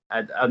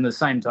on the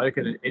same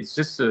token, it's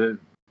just a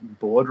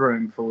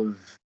boardroom full of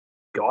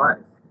guys,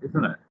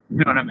 isn't it? You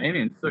know what I mean,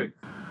 in suits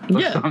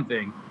or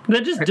something.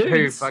 They're just dudes.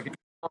 Who fucking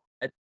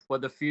that's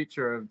what the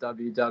future of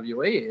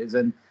WWE is,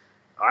 and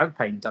I've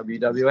paid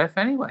WWF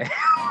anyway.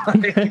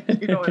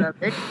 You know what I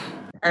mean?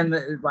 And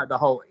the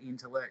whole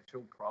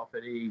intellectual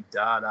property,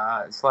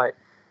 it's like,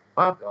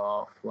 fuck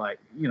off. Like,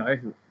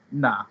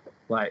 nah.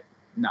 Like,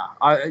 nah.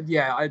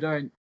 I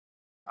don't.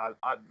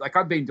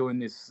 I've been doing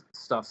this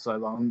stuff so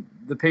long.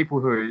 The people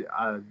who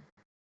are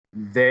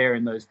there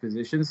in those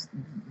positions,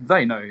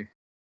 they know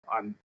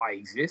I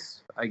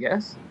exist, I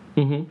guess.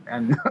 Mm-hmm.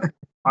 And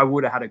I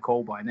would have had a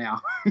call by now.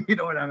 You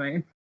know what I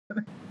mean?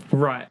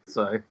 Right.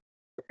 So,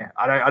 yeah,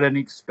 I don't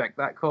expect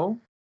that call.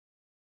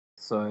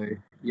 So,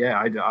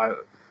 yeah,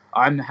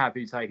 I'm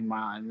happy taking my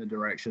art in the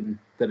direction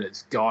that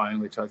it's going,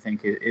 which I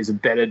think is a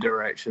better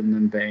direction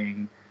than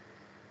being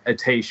a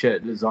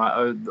t-shirt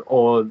design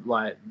or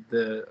like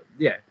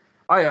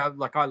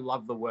I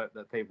love the work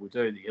that people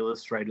do, the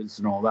illustrators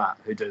and all that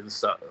who do the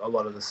stuff, a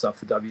lot of the stuff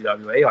for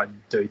WWE. I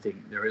do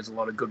think there is a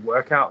lot of good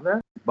work out there,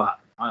 but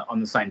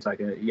on the same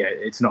token,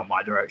 it's not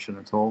my direction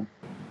at all.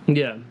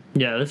 Yeah,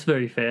 that's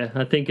very fair.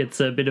 I think it's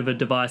a bit of a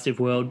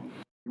divisive world.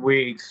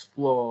 We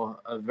explore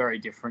a very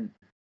different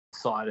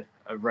side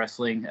of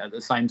wrestling at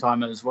the same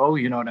time as well.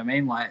 You know what I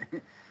mean?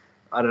 Like,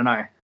 I don't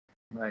know,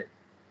 like,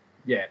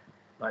 yeah,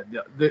 like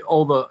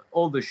all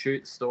the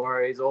shoot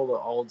stories, all the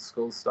old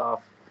school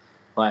stuff,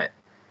 like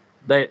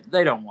they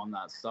don't want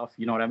that stuff.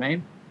 You know what I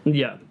mean?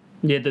 Yeah.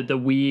 The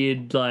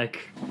weird,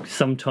 like,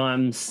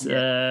 sometimes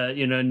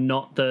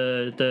not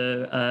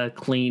the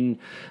clean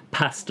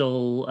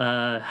pastel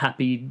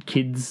happy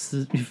kids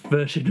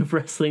version of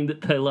wrestling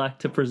that they like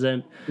to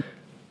present.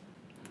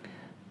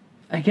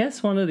 I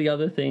guess one of the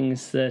other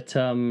things that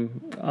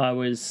I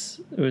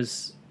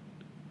was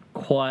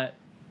quite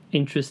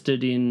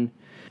interested in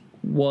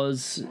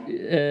was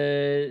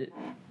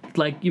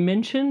like you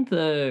mentioned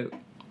the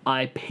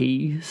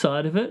IP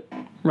side of it,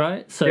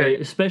 right? So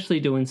especially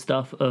doing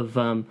stuff of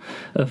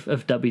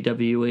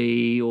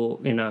WWE or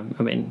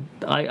I mean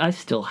I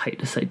still hate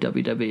to say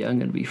WWE. I'm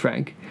going to be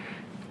frank.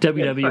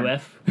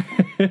 WWF.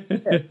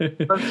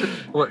 That's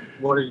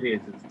what it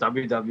is. It's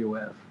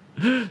WWF.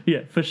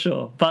 Yeah, for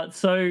sure. But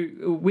so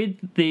with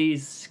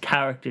these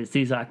characters,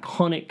 these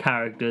iconic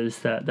characters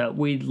that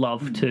we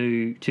love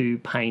to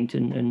paint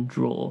and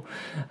draw,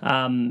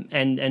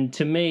 and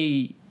to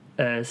me,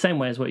 same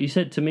way as what you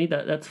said, to me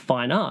that's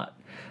fine art.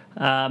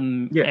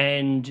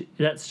 And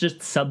that's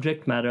just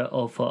subject matter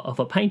of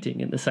a painting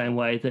in the same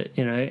way that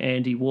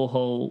Andy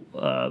Warhol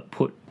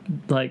put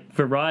like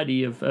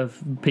variety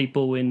of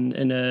people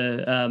in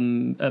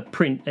a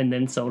print and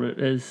then sold it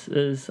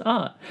as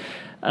art.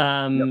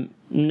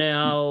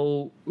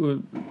 Now,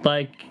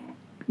 like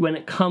when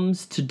it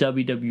comes to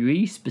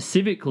WWE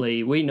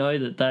specifically, we know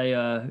that they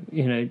are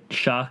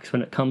sharks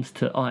when it comes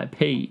to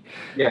IP.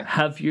 Yeah.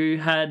 Have you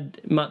had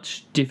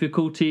much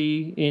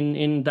difficulty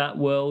in that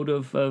world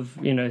of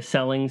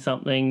selling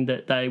something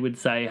that they would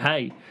say,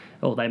 hey,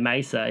 or they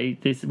may say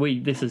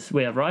we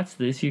have rights to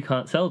this, you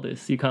can't sell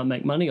this, you can't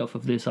make money off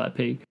of this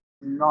IP?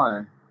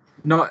 No,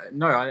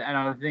 and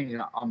I think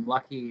I'm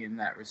lucky in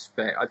that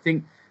respect. I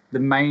think the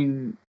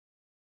main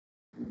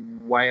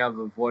way I've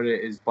avoided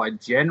it is by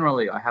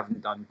generally I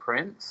haven't done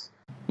prints.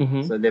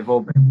 Mm-hmm. So they've all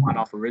been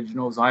one-off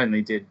originals. I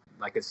only did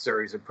like a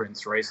series of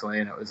prints recently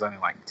and it was only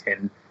like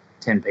 10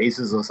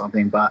 pieces or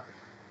something, but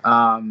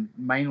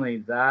mainly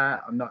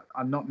that.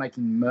 I'm not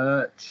making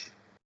merch.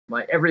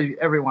 Like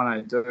everyone I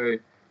do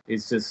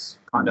is just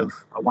kind of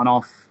a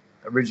one-off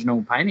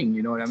original painting,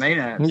 you know what I mean?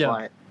 And it's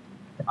like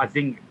I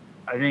think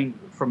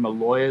from a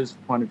lawyer's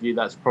point of view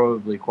that's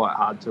probably quite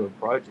hard to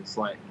approach. It's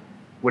like,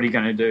 what are you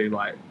going to do?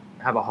 Like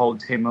have a whole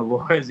team of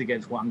lawyers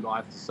against one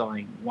guy for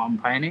selling one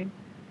painting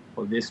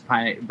or this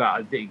painting? But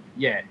I think,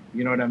 you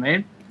know what I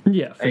mean?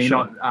 Yeah, for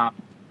sure. A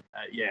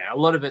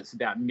lot of it's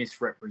about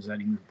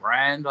misrepresenting the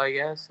brand, I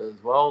guess,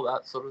 as well,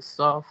 that sort of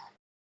stuff.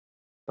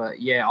 But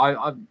yeah,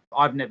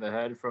 I've never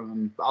heard from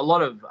them. A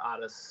lot of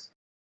artists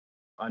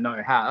I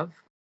know have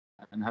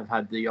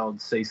had the odd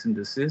cease and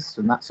desist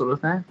and that sort of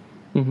thing.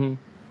 Mm-hmm.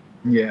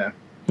 Yeah.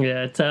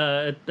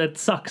 Yeah, it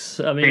sucks.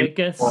 I mean, I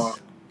guess.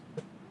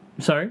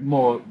 Sorry.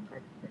 More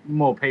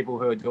people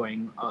who are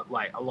doing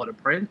like a lot of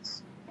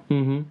prints.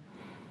 Mm-hmm.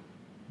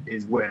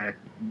 Is where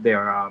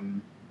they're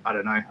I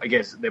don't know. I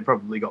guess they've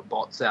probably got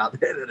bots out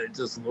there that are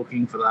just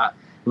looking for the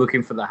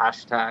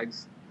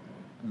hashtags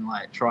and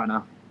like trying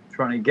to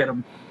get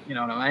them. You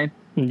know what I mean?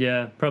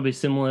 Yeah, probably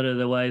similar to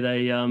the way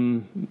they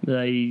farm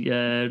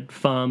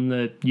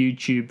the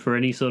YouTube for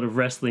any sort of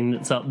wrestling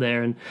that's up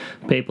there, and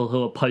people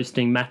who are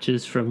posting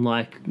matches from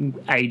like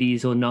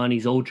 80s or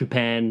 90s All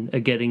Japan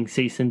are getting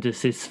cease and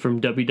desists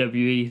from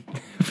WWE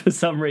for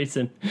some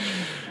reason.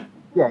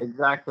 Yeah,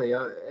 exactly.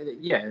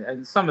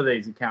 And some of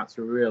these accounts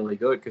are really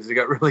good because they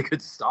got really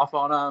good stuff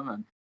on them,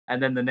 and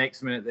and then the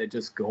next minute they're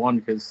just gone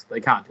because they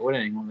can't do it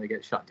anymore. They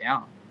get shut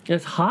down.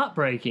 It's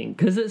heartbreaking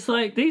because it's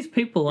like these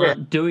people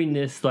aren't doing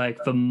this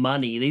like for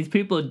money. These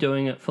people are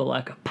doing it for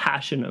like a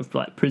passion of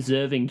like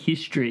preserving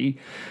history.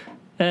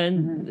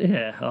 And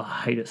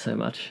I hate it so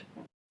much.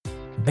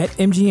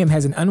 BetMGM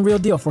has an unreal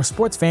deal for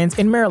sports fans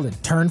in Maryland.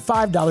 Turn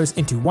 $5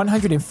 into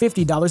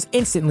 $150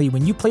 instantly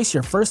when you place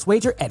your first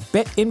wager at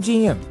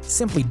BetMGM.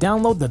 Simply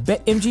download the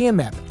BetMGM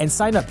app and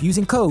sign up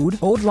using code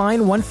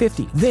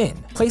OldLine150.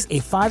 Then, place a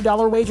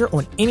 $5 wager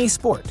on any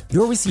sport.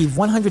 You'll receive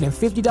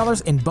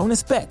 $150 in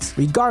bonus bets,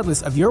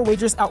 regardless of your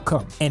wager's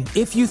outcome. And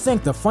if you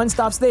think the fun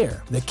stops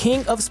there, the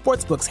king of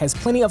sportsbooks has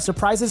plenty of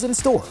surprises in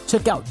store.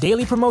 Check out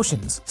daily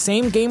promotions,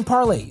 same-game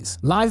parlays,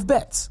 live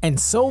bets, and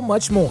so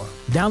much more.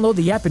 Download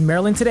the app in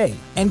Maryland today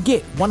and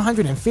get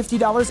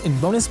 $150 in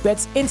bonus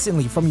bets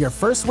instantly from your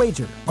first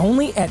wager.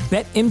 Only at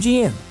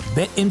BetMGM.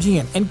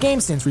 BetMGM and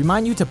GameSense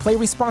remind you to play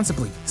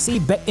responsibly. See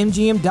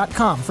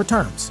BetMGM.com for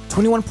terms.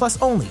 21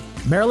 plus only.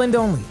 Maryland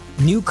only.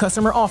 New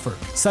customer offer.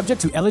 Subject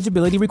to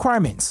eligibility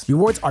requirements.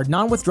 Rewards are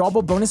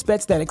non-withdrawable bonus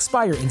bets that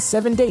expire in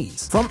 7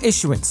 days. From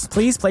issuance,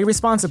 please play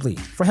responsibly.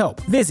 For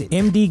help, visit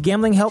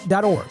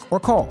mdgamblinghelp.org or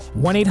call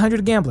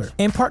 1-800-GAMBLER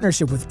in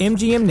partnership with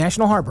MGM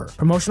National Harbor.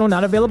 Promotional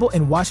not available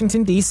in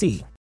Washington,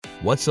 D.C.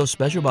 What's so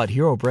special about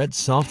Hero Bread's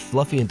soft,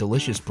 fluffy, and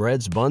delicious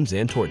breads, buns,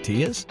 and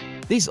tortillas?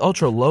 These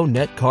ultra-low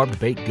net-carb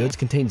baked goods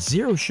contain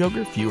zero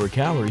sugar, fewer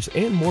calories,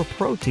 and more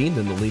protein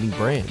than the leading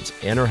brands,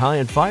 and are high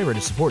in fiber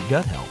to support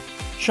gut health.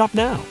 Shop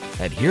now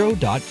at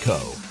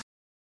hero.co.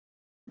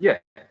 Yeah,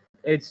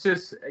 it's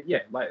just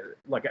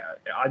like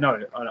I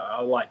know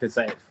I like to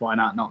say it's fine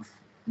art,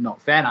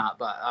 not fan art,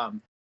 but at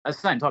the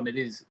same time it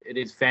is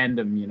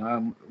fandom. You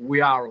know,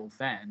 we are all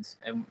fans,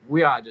 and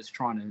we are just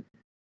trying to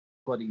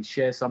bloody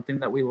share something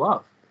that we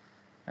love,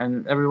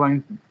 and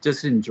everyone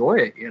just enjoy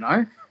it, you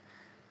know.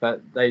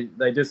 But they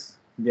just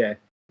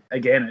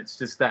again, it's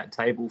just that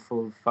table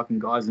full of fucking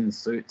guys in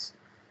suits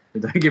who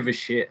don't give a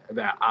shit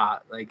about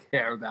art. They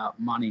care about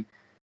money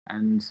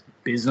and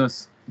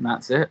business, and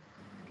that's it.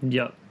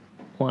 Yep,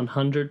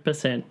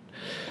 100%.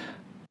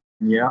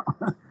 Yeah.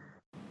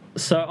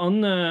 So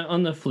on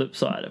the flip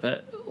side of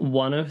it,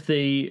 one of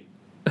the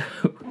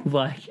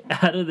like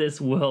out of this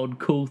world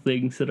cool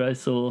things that I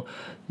saw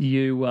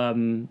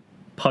you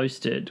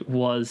posted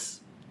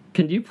was,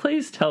 can you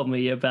please tell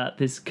me about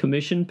this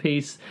commission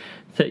piece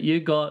that you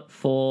got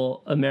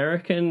for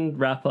American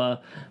rapper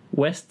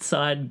West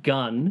Side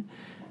Gun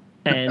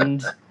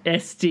and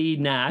SD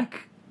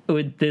Knack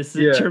with this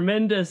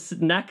tremendous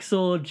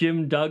Naxor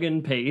Jim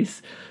Duggan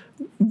piece?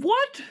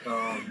 What?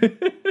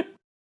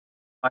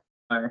 I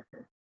know.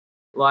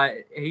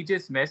 Like, he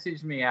just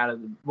messaged me out of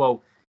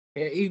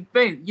he's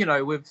been, you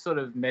know, we've sort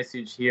of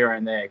messaged here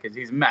and there because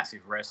he's a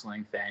massive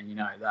wrestling fan, you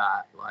know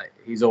that. Like,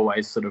 he's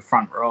always sort of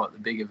front row at the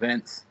big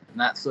events and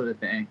that sort of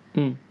thing.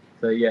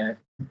 So, yeah,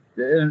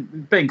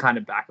 been kind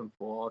of back and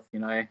forth, you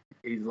know.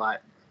 He's like,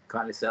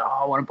 kind of said,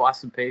 I want to buy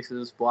some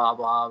pieces, blah,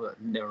 blah, but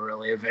never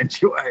really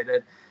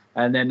eventuated.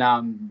 And then,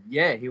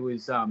 he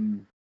was,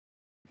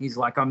 he's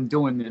like, I'm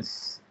doing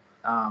this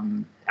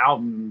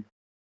album,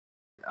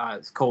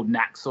 it's called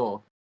Naxor.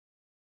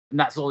 And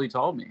that's all he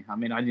told me. I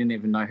mean, I didn't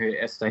even know who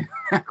SD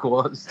Knack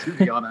was, to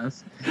be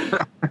honest.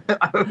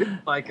 I was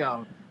like,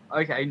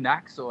 okay,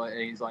 Naxor.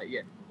 And he's like,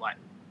 yeah, like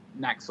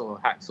Naxor,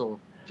 Hacksaw,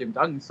 Jim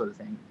Duggan sort of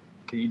thing.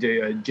 Can you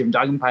do a Jim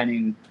Duggan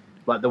painting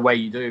like the way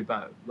you do,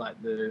 but like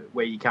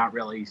where you can't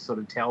really sort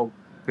of tell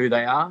who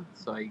they are?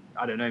 So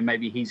I don't know,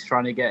 maybe he's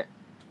trying to get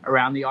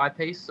around the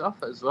IP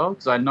stuff as well.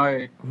 Because I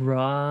know...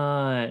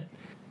 Right.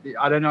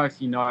 I don't know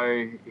if you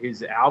know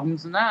his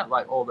albums and that,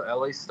 like all the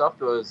early stuff.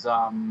 There was...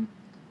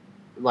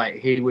 like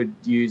he would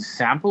use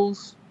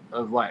samples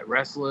of like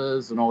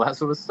wrestlers and all that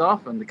sort of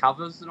stuff and the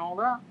covers and all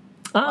that.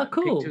 Like,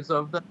 cool. Pictures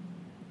of them.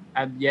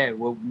 And yeah,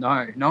 well,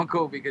 no, not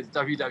cool because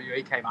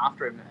WWE came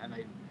after him and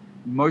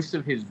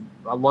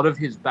a lot of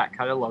his back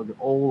catalogue,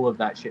 all of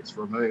that shit's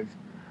removed.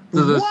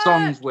 So there's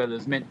songs where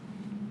there's meant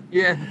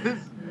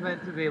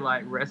to be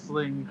like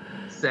wrestling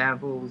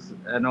samples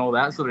and all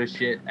that sort of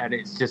shit, and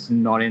it's just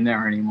not in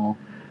there anymore.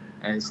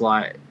 And it's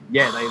like,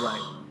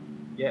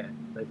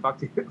 they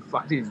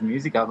fucked his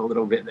music up a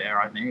little bit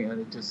there, I think.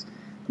 And it's just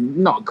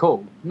not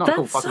cool. Not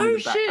cool. That's so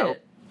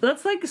shit.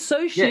 That's like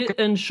so shit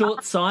and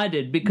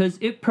short-sighted because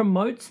it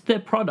promotes their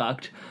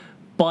product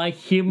by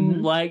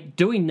him like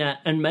doing that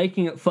and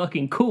making it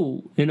fucking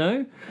cool, you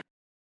know?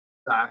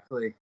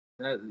 Exactly.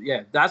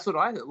 That's what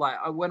I like.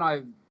 When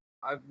I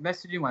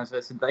messaged him once, I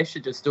said they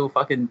should just do a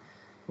fucking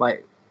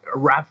like a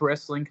rap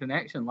wrestling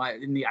connection,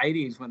 like in the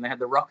 80s when they had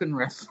the rock and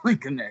wrestling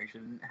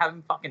connection. Have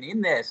him fucking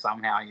in there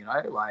somehow, you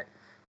know? Like,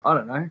 I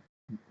don't know.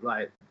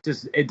 Like,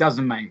 just it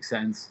doesn't make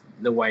sense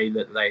the way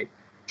that they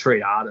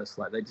treat artists.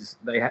 Like,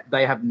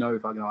 they have no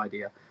fucking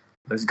idea.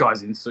 Those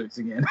guys in suits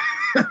again.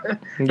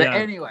 But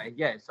anyway,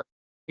 so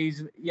he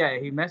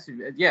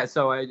messaged. Yeah,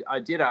 so I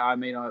did. I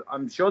mean,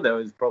 I'm sure there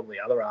was probably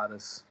other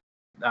artists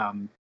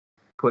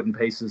putting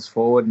pieces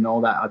forward and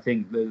all that. I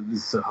think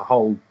there's a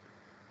whole,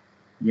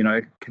 you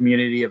know,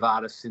 community of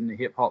artists in the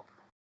hip hop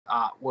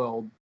art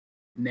world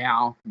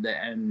now,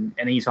 and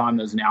anytime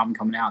there's an album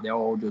coming out,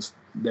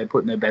 they're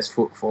putting their best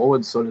foot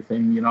forward, sort of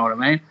thing. You know what I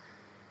mean?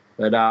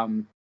 But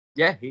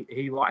yeah,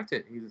 he liked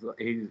it.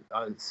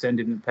 I sent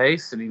him the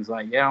piece, and he was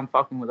like, "Yeah, I'm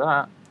fucking with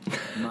that."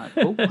 I'm like,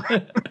 "Cool."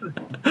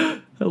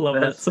 I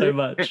love that so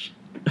much.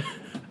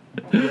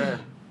 Yeah,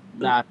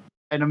 nah,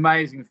 and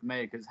amazing for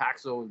me because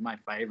Hacksaw was my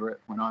favorite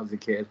when I was a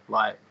kid.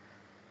 Like,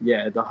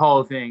 yeah, the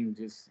whole thing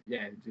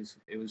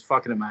it was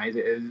fucking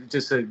amazing. It was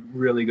just a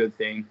really good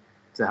thing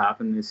to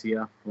happen this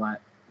year. Like,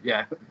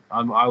 yeah,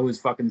 I was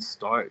fucking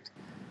stoked.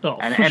 Oh,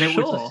 and for it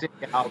sure. was a sick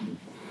album.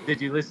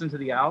 Did you listen to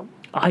the album?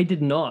 I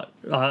did not.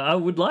 I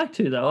would like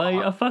to though.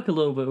 I fuck a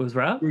little bit with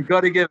rap. You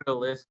got to give it a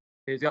listen.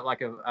 He's got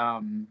like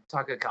a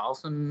Tucker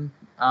Carlson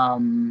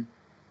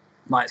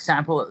like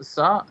sample at the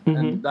start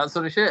and that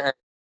sort of shit. And,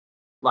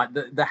 like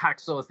the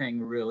Hacksaw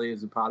thing really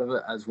is a part of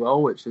it as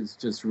well, which is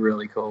just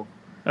really cool.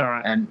 All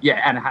right. And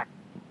yeah, and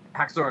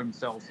Hacksaw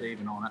himself's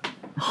even on it.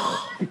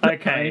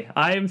 Okay,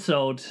 I am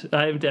sold.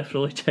 I am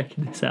definitely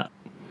checking this out.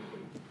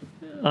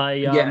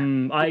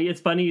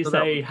 It's funny you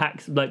say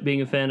like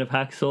being a fan of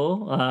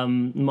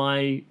Hacksaw.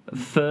 My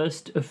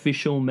first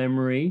official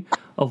memory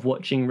of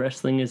watching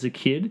wrestling as a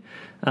kid,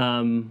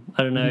 I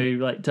don't know,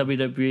 like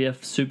WWF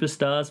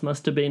Superstars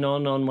must have been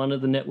on one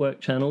of the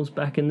network channels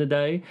back in the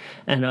day,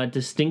 and I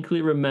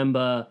distinctly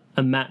remember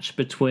a match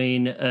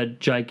between a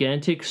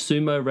gigantic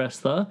sumo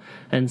wrestler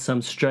and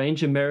some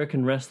strange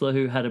American wrestler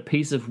who had a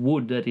piece of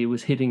wood that he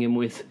was hitting him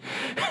with.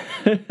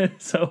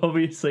 So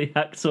obviously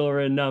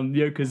Hacksaw and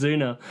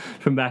Yokozuna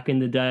from back in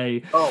the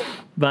day. Oh,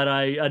 but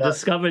I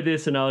discovered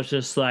this and I was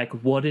just like,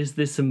 what is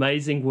this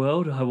amazing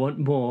world? I want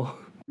more.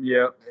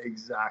 Yep,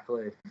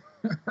 exactly.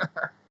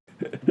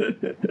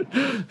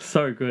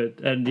 So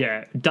good. And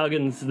yeah,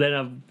 Duggan's, then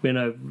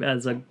I've,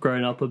 as I've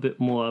grown up a bit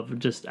more, I've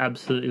just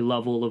absolutely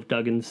love all of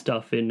Duggan's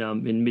stuff in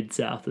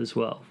Mid-South as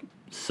well.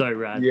 So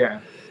rad. Yeah,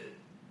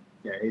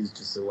 he's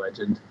just a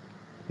legend.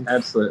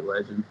 Absolute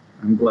legend.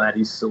 I'm glad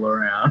he's still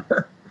around.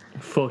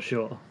 For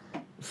sure.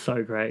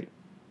 So great.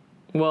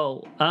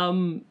 Well,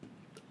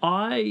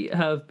 I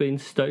have been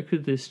stoked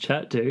with this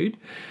chat, dude.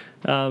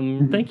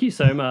 Thank you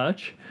so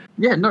much.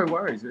 Yeah, no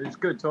worries. It's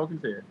good talking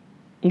to you.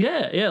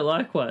 Yeah,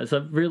 likewise.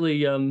 I'm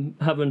really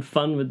having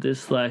fun with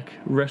this, like,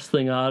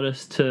 wrestling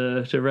artist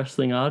to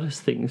wrestling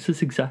artist thing. This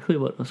is exactly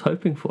what I was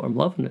hoping for. I'm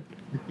loving it.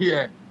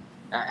 Yeah.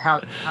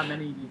 How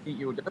many do you think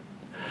you'll do?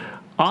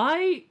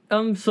 I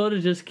am sort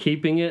of just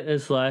keeping it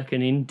as, like,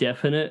 an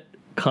indefinite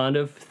kind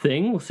of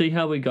thing. We'll see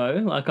how we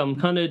go. Like, I'm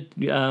kind of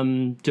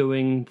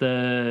doing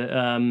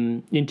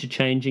the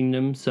interchanging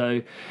them,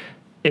 so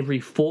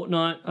every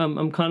fortnight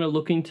I'm kind of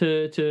looking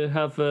to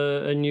have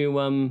a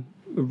new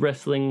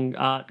wrestling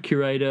art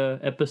curator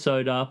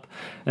episode up,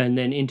 and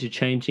then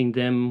interchanging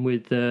them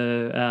with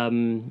the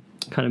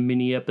kind of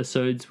mini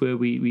episodes where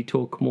we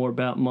talk more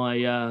about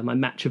my my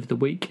match of the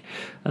week.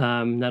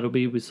 That'll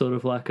be with sort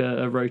of like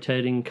a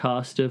rotating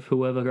cast of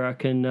whoever I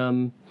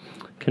can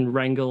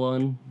wrangle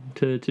on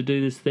to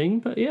do this thing.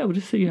 But yeah, we'll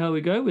just see how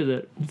we go with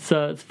it.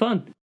 It's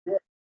fun. Yeah.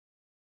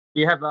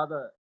 Do you have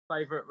other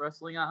favorite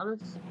wrestling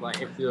artists?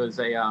 Like, if there was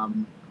a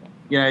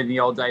in the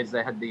old days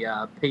they had the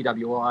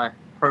PWI,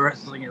 Pro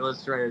Wrestling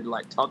Illustrated,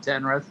 like top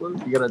 10 wrestlers.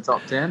 You got a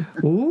top 10?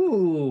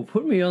 Ooh,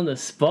 put me on the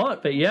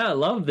spot. But yeah, I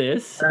love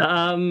this.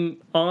 One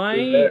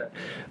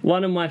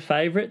of my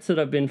favorites that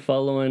I've been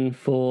following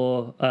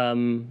for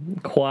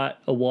quite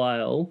a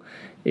while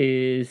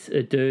is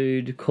a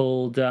dude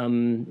called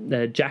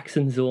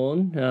Jackson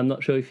Zorn. I'm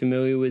not sure if you're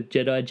familiar with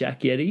Jedi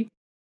Jack Yeti.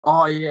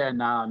 Oh yeah,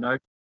 no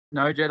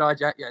Jedi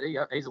Jack Yeti.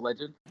 Yep, he's a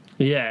legend.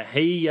 Yeah,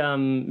 he a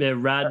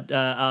rad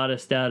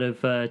artist out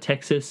of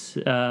Texas.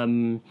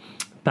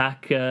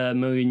 Back a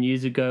million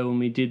years ago when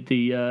we did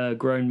the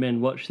Grown Men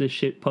Watch This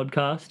Shit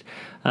podcast,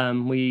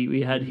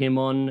 we had him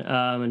on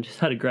and just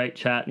had a great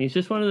chat. And he's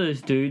just one of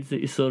those dudes that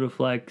you sort of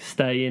like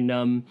stay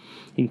in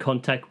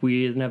contact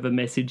with and have a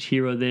message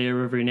here or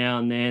there every now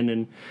and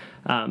then.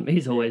 And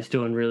he's always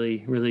doing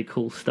really, really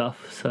cool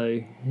stuff.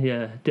 So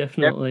yeah,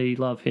 definitely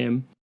love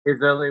him.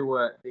 His early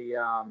work,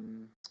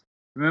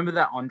 remember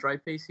that Andre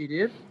piece he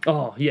did?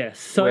 Oh yes,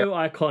 so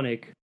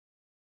iconic.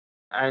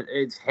 And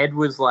its head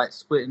was like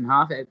split in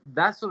half.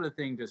 That sort of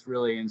thing just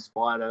really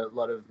inspired a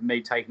lot of me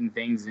taking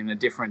things in a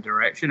different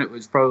direction. It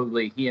was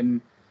probably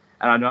him,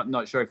 and I'm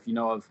not sure if you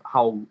know of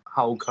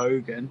Hulk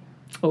Hogan.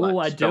 Oh,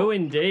 like, I do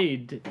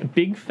indeed.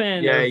 Big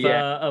fan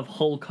of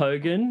Hulk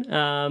Hogan.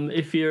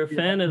 If you're a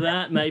fan of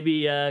that,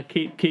 maybe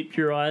keep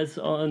your eyes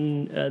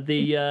on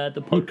the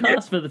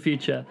podcast for the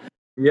future.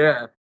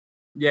 Yeah,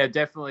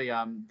 definitely.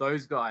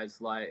 Those guys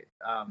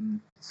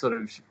sort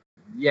of.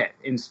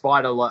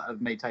 Inspired a lot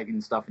of me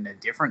taking stuff in a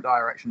different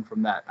direction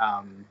from that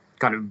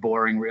kind of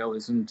boring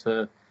realism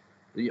to,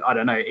 I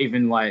don't know,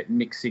 even like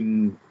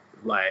mixing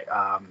like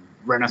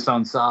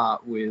Renaissance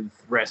art with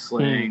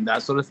wrestling,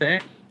 that sort of thing.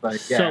 Like,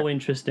 so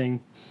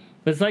interesting.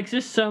 There's like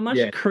just so much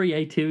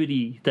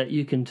creativity that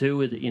you can do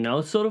with it, you know.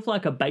 It's sort of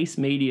like a base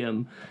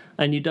medium,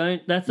 and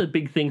that's a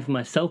big thing for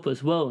myself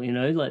as well, you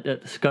know, like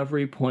that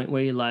discovery point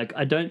where you're like,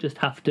 I don't just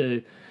have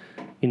to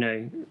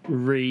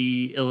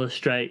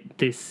re-illustrate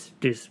this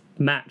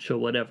match or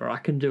whatever. I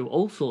can do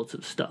all sorts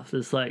of stuff.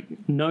 There's like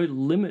no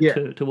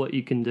limit to what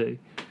you can do.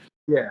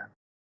 Yeah,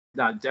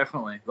 no,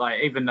 definitely.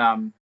 Like even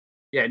now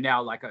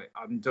like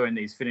I'm doing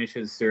these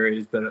finishers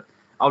series, but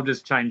I'll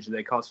just change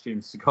their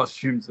costumes to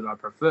costumes that I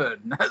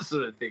preferred and that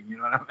sort of thing. You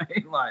know what I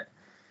mean? Like,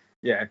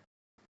 yeah,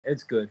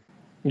 it's good.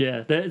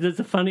 Yeah, there's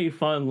a funny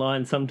fine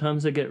line.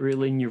 Sometimes I get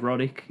really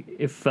neurotic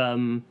if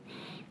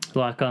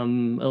like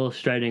I'm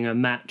illustrating a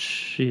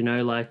match,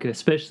 like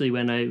especially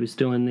when I was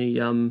doing the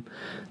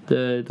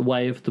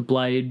Way of the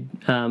Blade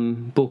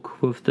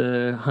book with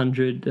the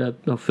 100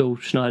 of Phil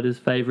Schneider's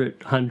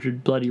favorite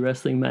 100 bloody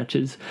wrestling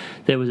matches.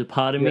 There was a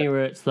part of me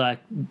where it's like,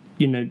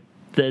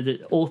 the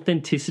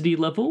authenticity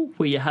level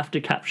where you have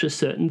to capture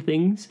certain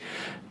things,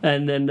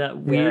 and then that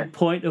weird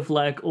point of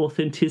like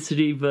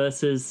authenticity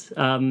versus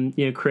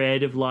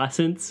creative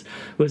license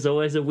was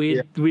always a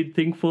weird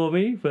thing for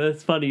me. But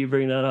it's funny you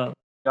bring that up.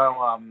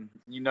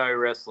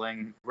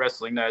 Wrestling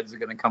nerds are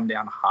going to come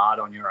down hard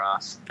on your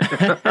ass.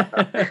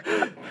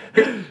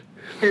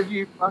 If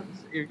you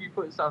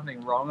put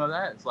something wrong on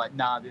that, it's like,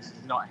 nah, this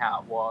is not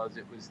how it was.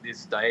 It was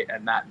this date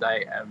and that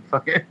date, and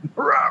fucking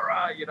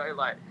rah,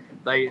 like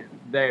they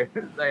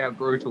are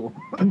brutal.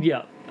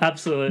 Yeah,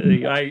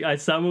 absolutely. I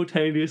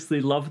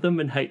simultaneously love them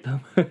and hate them.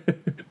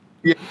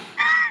 Yeah,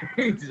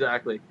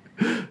 exactly.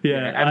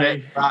 Yeah, and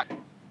they're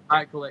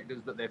art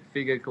collectors, but they're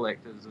figure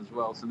collectors as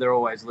well, so they're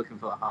always looking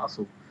for the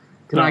hustle.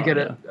 Can I get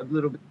a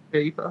little bit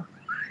cheaper?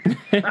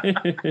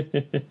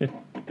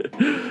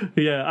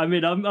 Yeah, I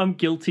mean, I'm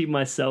guilty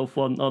myself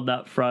on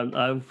that front.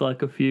 I have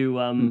like a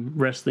few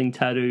wrestling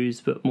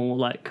tattoos, but more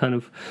like kind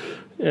of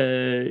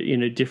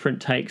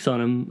different takes on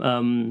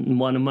them.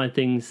 One of my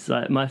things,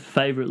 my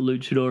favorite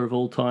luchador of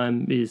all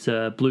time is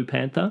Blue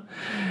Panther,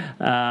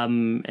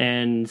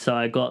 and so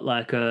I got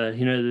like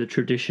the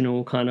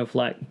traditional kind of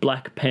like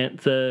Black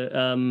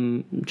Panther,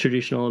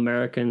 traditional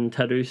American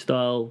tattoo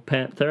style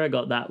panther. I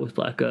got that with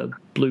like a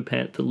Blue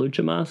Panther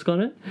lucha mask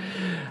on it,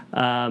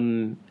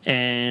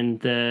 and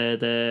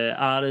the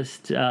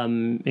artist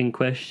in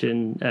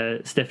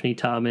question, Stephanie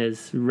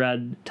Tamez,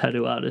 rad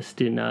tattoo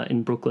artist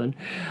in Brooklyn.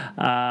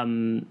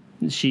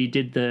 She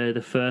did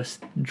the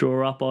first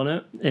draw up on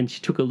it, and she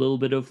took a little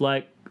bit of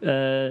like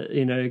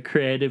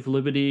creative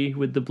liberty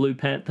with the Blue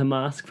Panther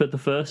mask for the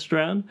first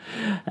round,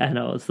 and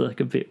I was like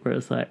a bit where I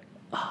was like,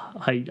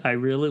 I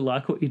really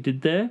like what you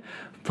did there,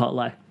 but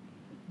like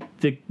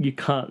you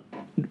can't.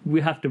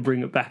 We have to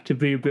bring it back to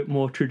be a bit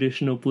more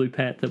traditional Blue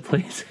Panther,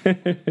 please.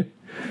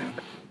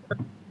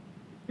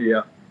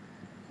 Yeah.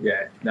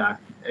 No,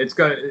 it's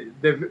got.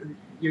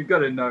 You've got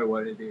to know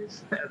what it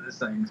is at the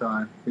same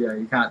time. Yeah,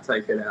 you can't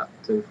take it out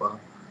too far.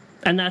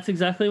 And that's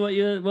exactly what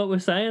we're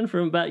saying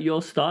from about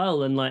your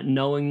style, and like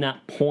knowing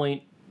that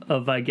point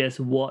of, I guess,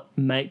 what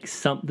makes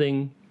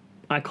something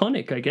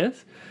iconic, I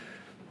guess.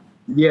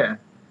 Yeah,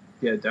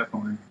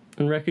 definitely.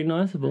 And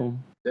recognizable.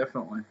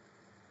 Definitely.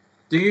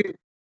 Do you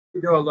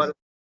do a lot of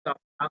stuff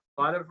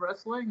outside of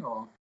wrestling,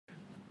 or?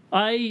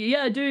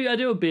 I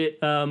do a bit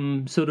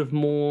sort of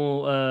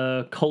more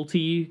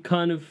culty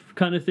kind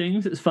of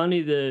things. It's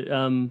funny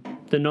the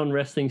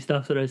non-wrestling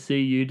stuff that I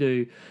see you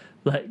do,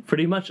 like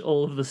pretty much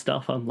all of the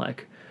stuff I'm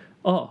like,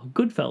 oh,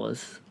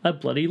 Goodfellas, I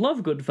bloody love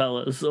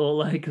Goodfellas, or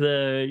like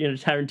the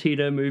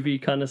Tarantino movie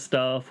kind of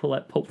stuff, or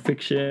like Pulp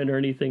Fiction or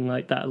anything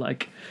like that.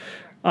 Like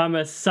I'm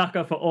a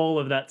sucker for all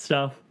of that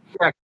stuff.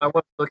 Yeah, I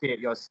was looking at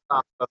your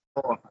stuff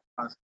before.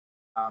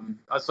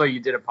 I saw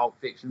you did a Pulp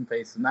Fiction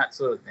piece and that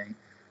sort of thing.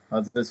 I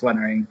was just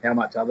wondering how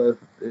much other.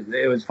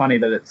 It was funny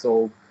that it's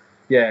all,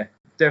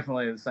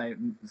 definitely the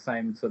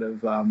same sort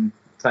of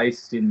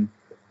taste in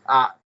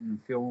art and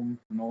film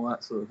and all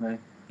that sort of thing.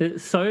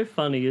 It's so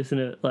funny, isn't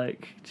it?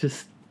 Like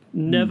just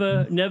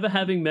never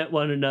having met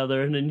one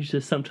another, and then you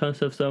just sometimes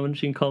have so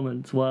much in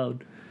common. It's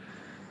wild.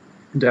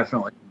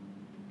 Definitely.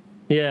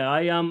 Yeah,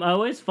 I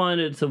always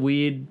find it's a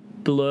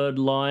weird blurred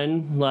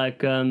line.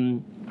 Like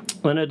when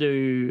I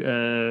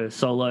do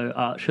solo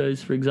art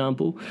shows, for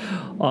example,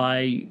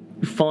 I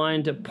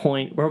find a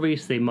point where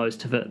obviously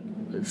most of it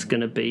is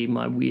going to be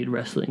my weird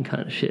wrestling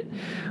kind of shit,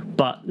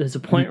 but there's a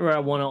point where I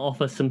want to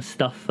offer some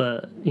stuff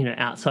for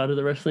outside of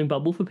the wrestling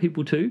bubble for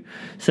people too.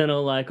 So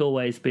I'll like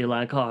always be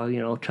like,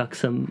 I'll chuck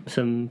some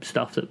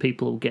stuff that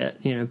people will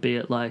get, be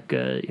it like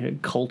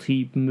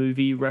culty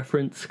movie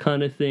reference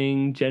kind of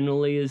thing.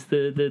 Generally is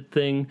the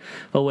thing.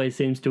 Always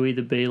seems to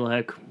either be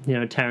like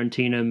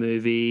Tarantino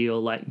movie or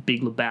like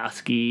Big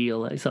Lebowski or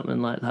like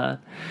something like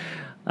that.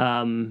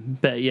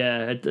 But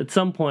yeah, at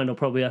some point I'll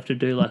probably have to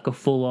do like a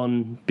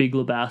full-on Big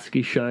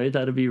Lebowski show.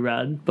 That'd be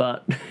rad.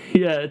 But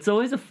yeah, it's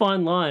always a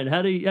fine line.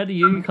 How do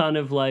you kind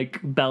of like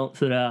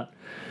balance it out?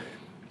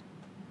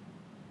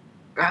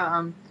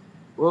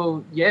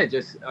 Well, yeah,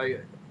 I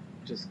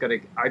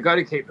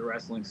gotta keep the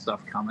wrestling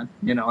stuff coming.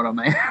 You know what I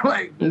mean?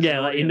 Like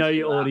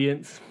your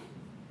audience.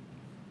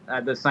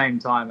 At the same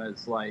time,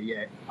 it's like,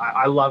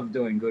 I love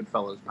doing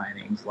Goodfellas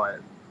paintings.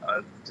 Like,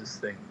 I just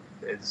think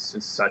it's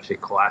just such a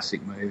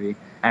classic movie,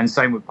 and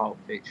same with Pulp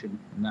Fiction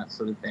and that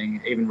sort of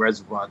thing. Even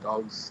Reservoir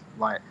Dogs,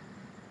 like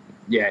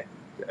yeah,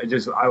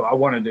 I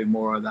want to do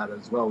more of that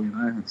as well,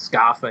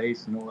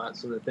 Scarface and all that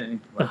sort of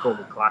thing, like all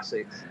the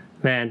classics.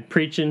 Man,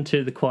 preaching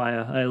to the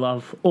choir. I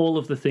love all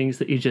of the things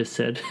that you just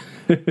said.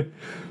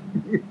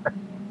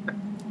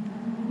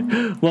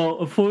 Well,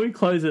 before we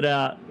close it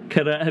out,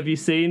 have you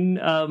seen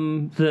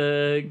speaking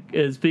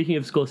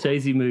of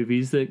Scorsese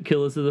movies, the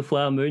Killers of the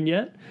Flower Moon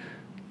yet?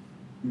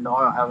 No,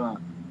 I haven't.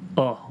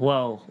 Oh,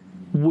 well,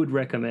 would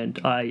recommend.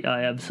 I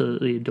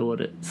absolutely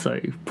adored it. So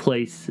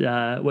please,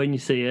 when you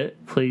see it,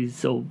 please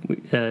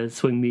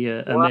swing me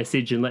a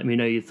message and let me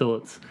know your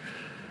thoughts.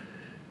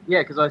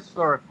 Yeah, because I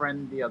saw a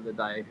friend the other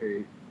day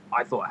who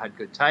I thought had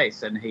good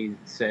taste, and he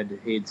said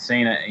he'd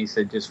seen it, and he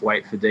said just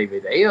wait for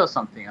DVD or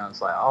something. I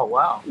was like, oh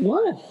wow,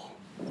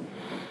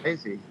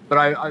 easy. But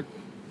I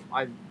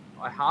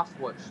half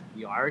watched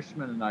The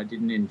Irishman and I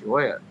didn't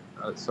enjoy it,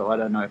 so I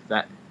don't know if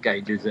that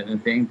gauges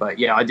anything. But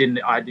yeah, I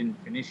didn't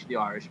finish The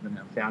Irishman.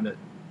 I found it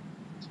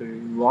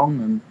too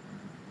long and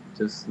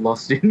just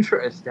lost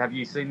interest. Have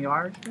you seen The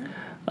Irishman?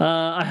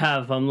 I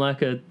have. I'm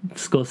like a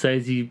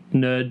Scorsese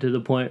nerd to the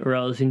point where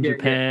I was in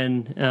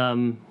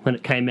Japan when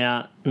it came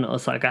out, and I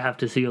was like, I have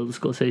to see all the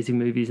Scorsese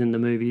movies in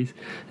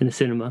the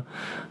cinema.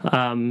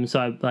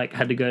 So I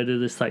had to go to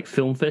this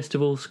film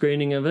festival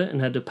screening of it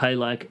and had to pay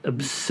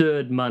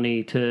absurd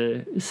money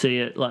to see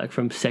it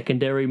from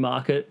secondary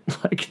market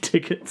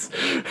tickets.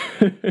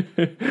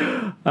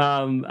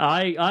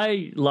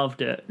 I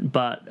loved it,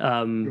 but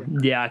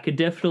I could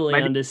definitely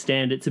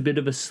understand it's a bit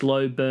of a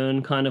slow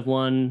burn kind of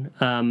one.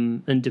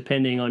 And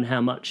depending on how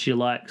much you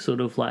like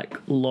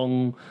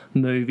long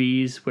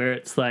movies where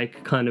it's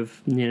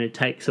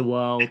takes a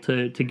while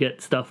to get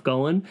stuff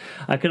going,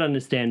 I could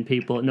understand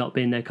people it not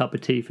being their cup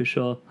of tea for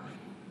sure.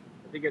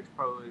 I think it's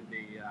probably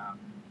the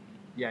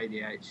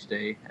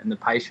ADHD and the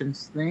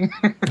patience thing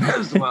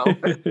as well.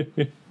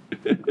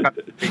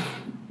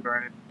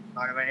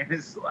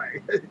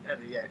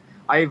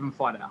 I even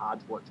find it hard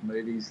to watch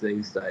movies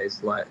these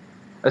days.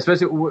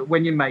 Especially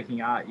when you're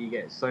making art, you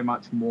get so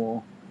much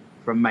more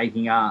from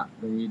making art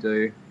than you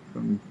do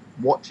from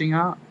watching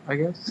art, I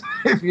guess,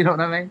 if you know what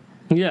I mean.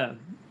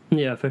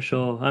 Yeah, for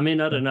sure. I mean,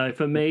 I don't know.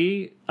 For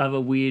me, I have a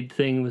weird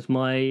thing with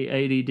my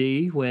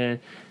ADD where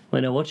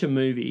when I watch a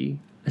movie,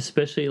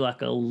 especially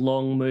a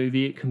long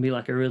movie, it can be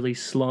a really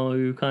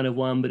slow kind of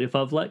one, but if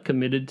I've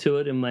committed to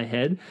it in my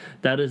head,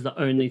 that is the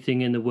only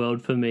thing in the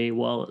world for me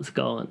while it's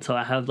going. So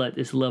I have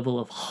this level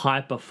of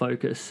hyper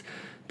focus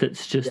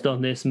that's just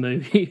on this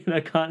movie, and I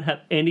can't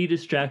have any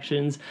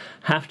distractions,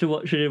 have to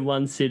watch it in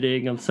one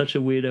sitting. I'm such a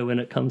weirdo when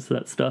it comes to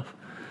that stuff.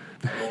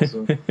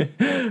 Awesome.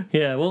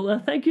 Yeah, well,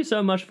 thank you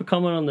so much for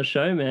coming on the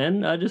show,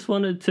 man. I just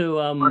wanted to,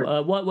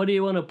 what do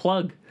you want to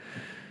plug?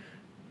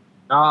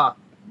 Nah,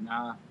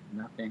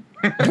 nothing.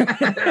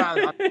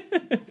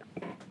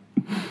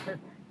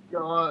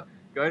 Go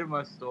to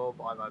my store,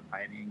 buy my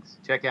paintings,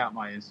 check out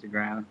my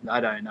Instagram. I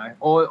don't know,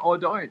 or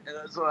don't.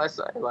 That's what I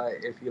say.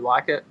 If you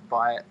like it,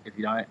 buy it. If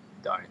you don't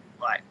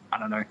I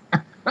don't know.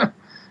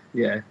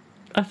 Yeah,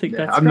 I think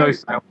that's I'm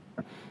great.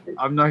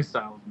 I'm no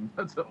salesman.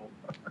 That's all.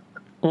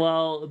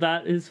 Well,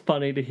 that is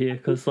funny to hear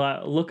because,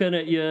 looking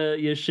at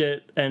your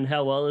shit and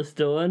how well it's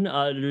doing,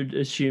 I would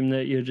assume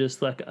that you're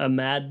just a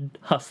mad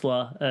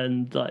hustler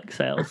and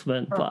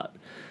salesman. But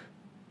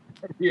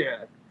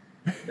yeah,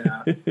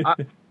 I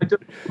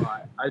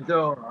do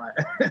all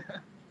right.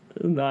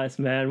 Nice,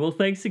 man. Well,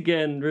 thanks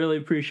again. Really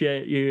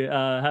appreciate you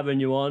having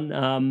you on.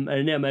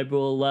 And yeah, maybe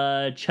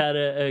we'll chat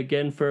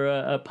again for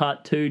a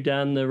part 2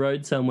 down the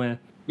road somewhere.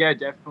 Yeah,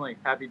 definitely.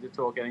 Happy to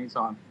talk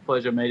anytime.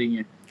 Pleasure meeting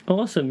you.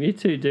 Awesome. You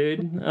too,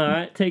 dude. All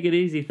right. Take it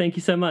easy. Thank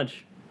you so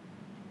much.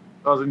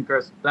 Awesome,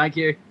 Chris. Thank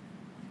you.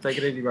 Take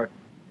it easy, bro.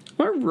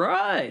 All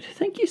right.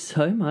 Thank you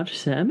so much,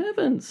 Sam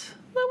Evans.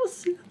 That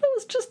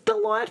was just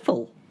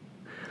delightful.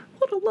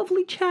 What a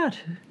lovely chat.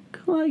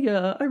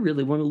 I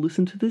really want to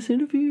listen to this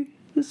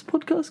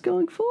podcast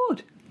going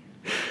forward.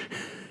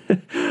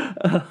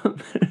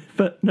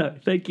 But no,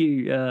 thank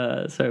you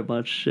so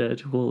much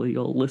to all of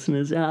your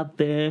listeners out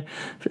there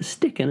for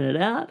sticking it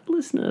out,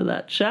 listening to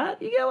that chat.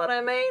 You get what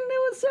I mean?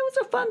 It was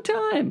a fun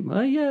time.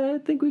 I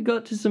think we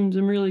got to some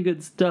really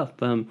good stuff.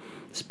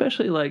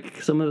 Especially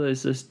some of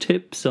those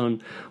tips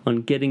on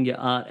getting your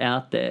art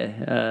out there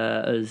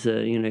as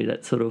that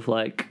sort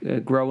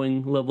of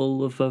growing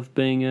level of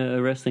being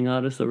a wrestling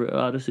artist or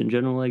artist in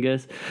general, I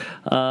guess.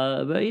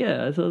 But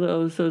yeah, I thought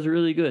that was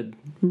really good.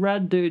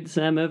 Rad dude,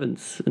 Sam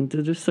Evans, and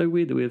it's just so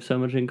weird that we have so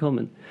much in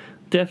common.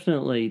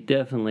 Definitely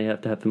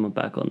have to have him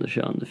back on the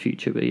show in the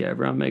future. But yeah,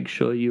 everyone, make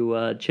sure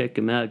you check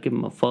him out, give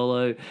him a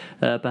follow,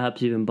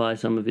 perhaps even buy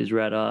some of his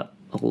rad art.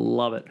 I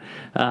love it.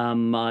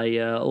 I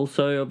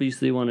also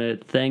obviously want to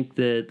thank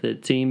the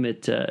team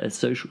at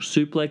Social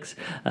Suplex,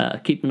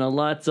 keeping the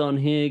lights on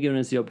here, giving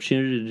us the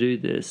opportunity to do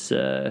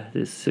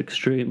this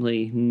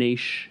extremely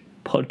niche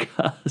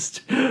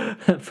podcast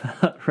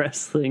about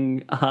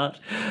wrestling art.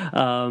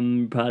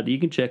 But you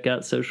can check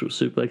out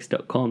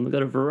socialsuplex.com. They've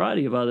got a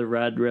variety of other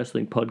rad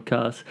wrestling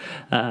podcasts,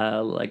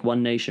 like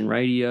One Nation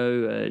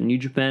Radio, a New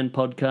Japan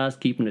podcast,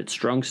 Keeping It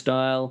Strong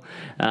Style.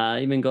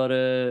 Even got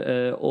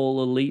a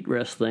All Elite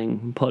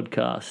Wrestling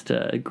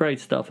podcast. Great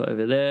stuff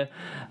over there.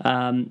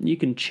 You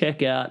can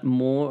check out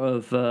more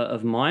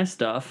of my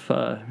stuff.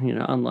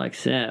 Unlike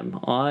Sam,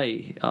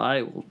 I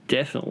will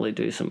definitely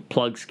do some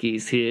plug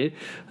skis here.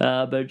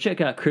 But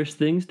check out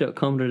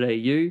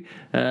christhings.com.au.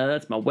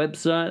 That's my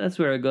website. That's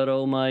where I got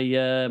all my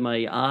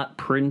my art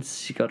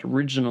prints. You got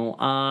original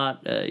art.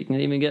 You can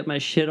even get my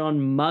shit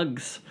on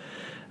mugs.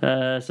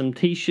 Some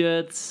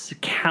t-shirts,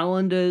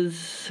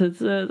 calendars,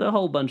 it's a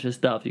whole bunch of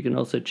stuff. You can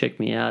also check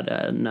me out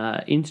on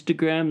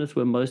Instagram. That's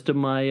where most of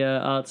my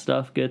art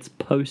stuff gets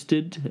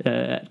posted,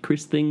 at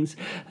Chris Things.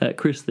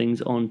 Chris Things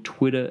on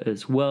Twitter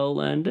as well.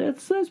 And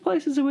it's those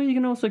places where you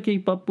can also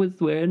keep up with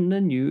when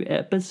the new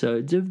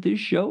episodes of this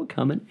show are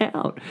coming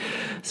out.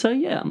 So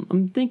yeah,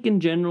 I'm thinking,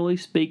 generally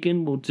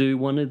speaking, we'll do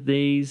one of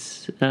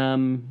these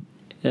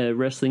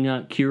Wrestling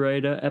Art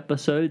Curator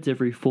episodes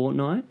every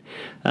fortnight,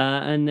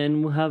 and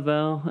then we'll have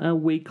our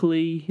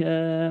weekly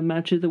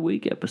Match of the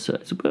Week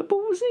episodes. But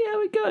we'll see how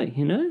we go.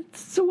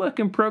 It's a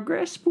work in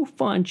progress. We'll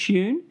fine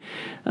tune.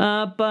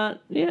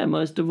 But yeah,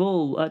 most of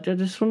all, I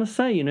just want to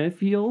say,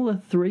 if you all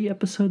are 3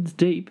 episodes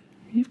deep,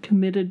 you've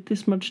committed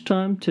this much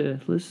time to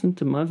listen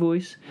to my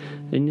voice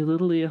in your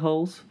little ear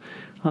holes.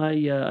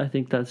 I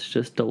think that's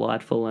just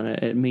delightful, and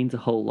it means a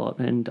whole lot.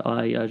 And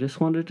I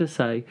just wanted to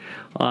say,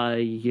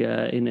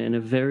 in a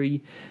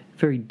very,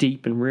 very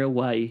deep and real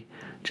way,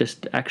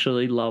 just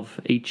actually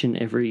love each and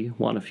every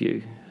one of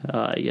you.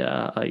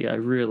 I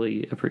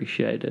really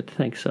appreciate it.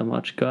 Thanks so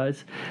much,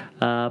 guys.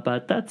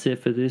 But that's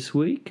it for this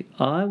week.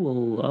 I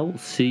will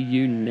see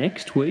you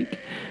next week.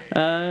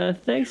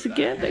 Thanks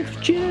again. Thanks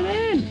for tuning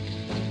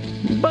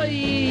in.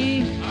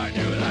 Bye. I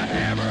do the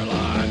hair.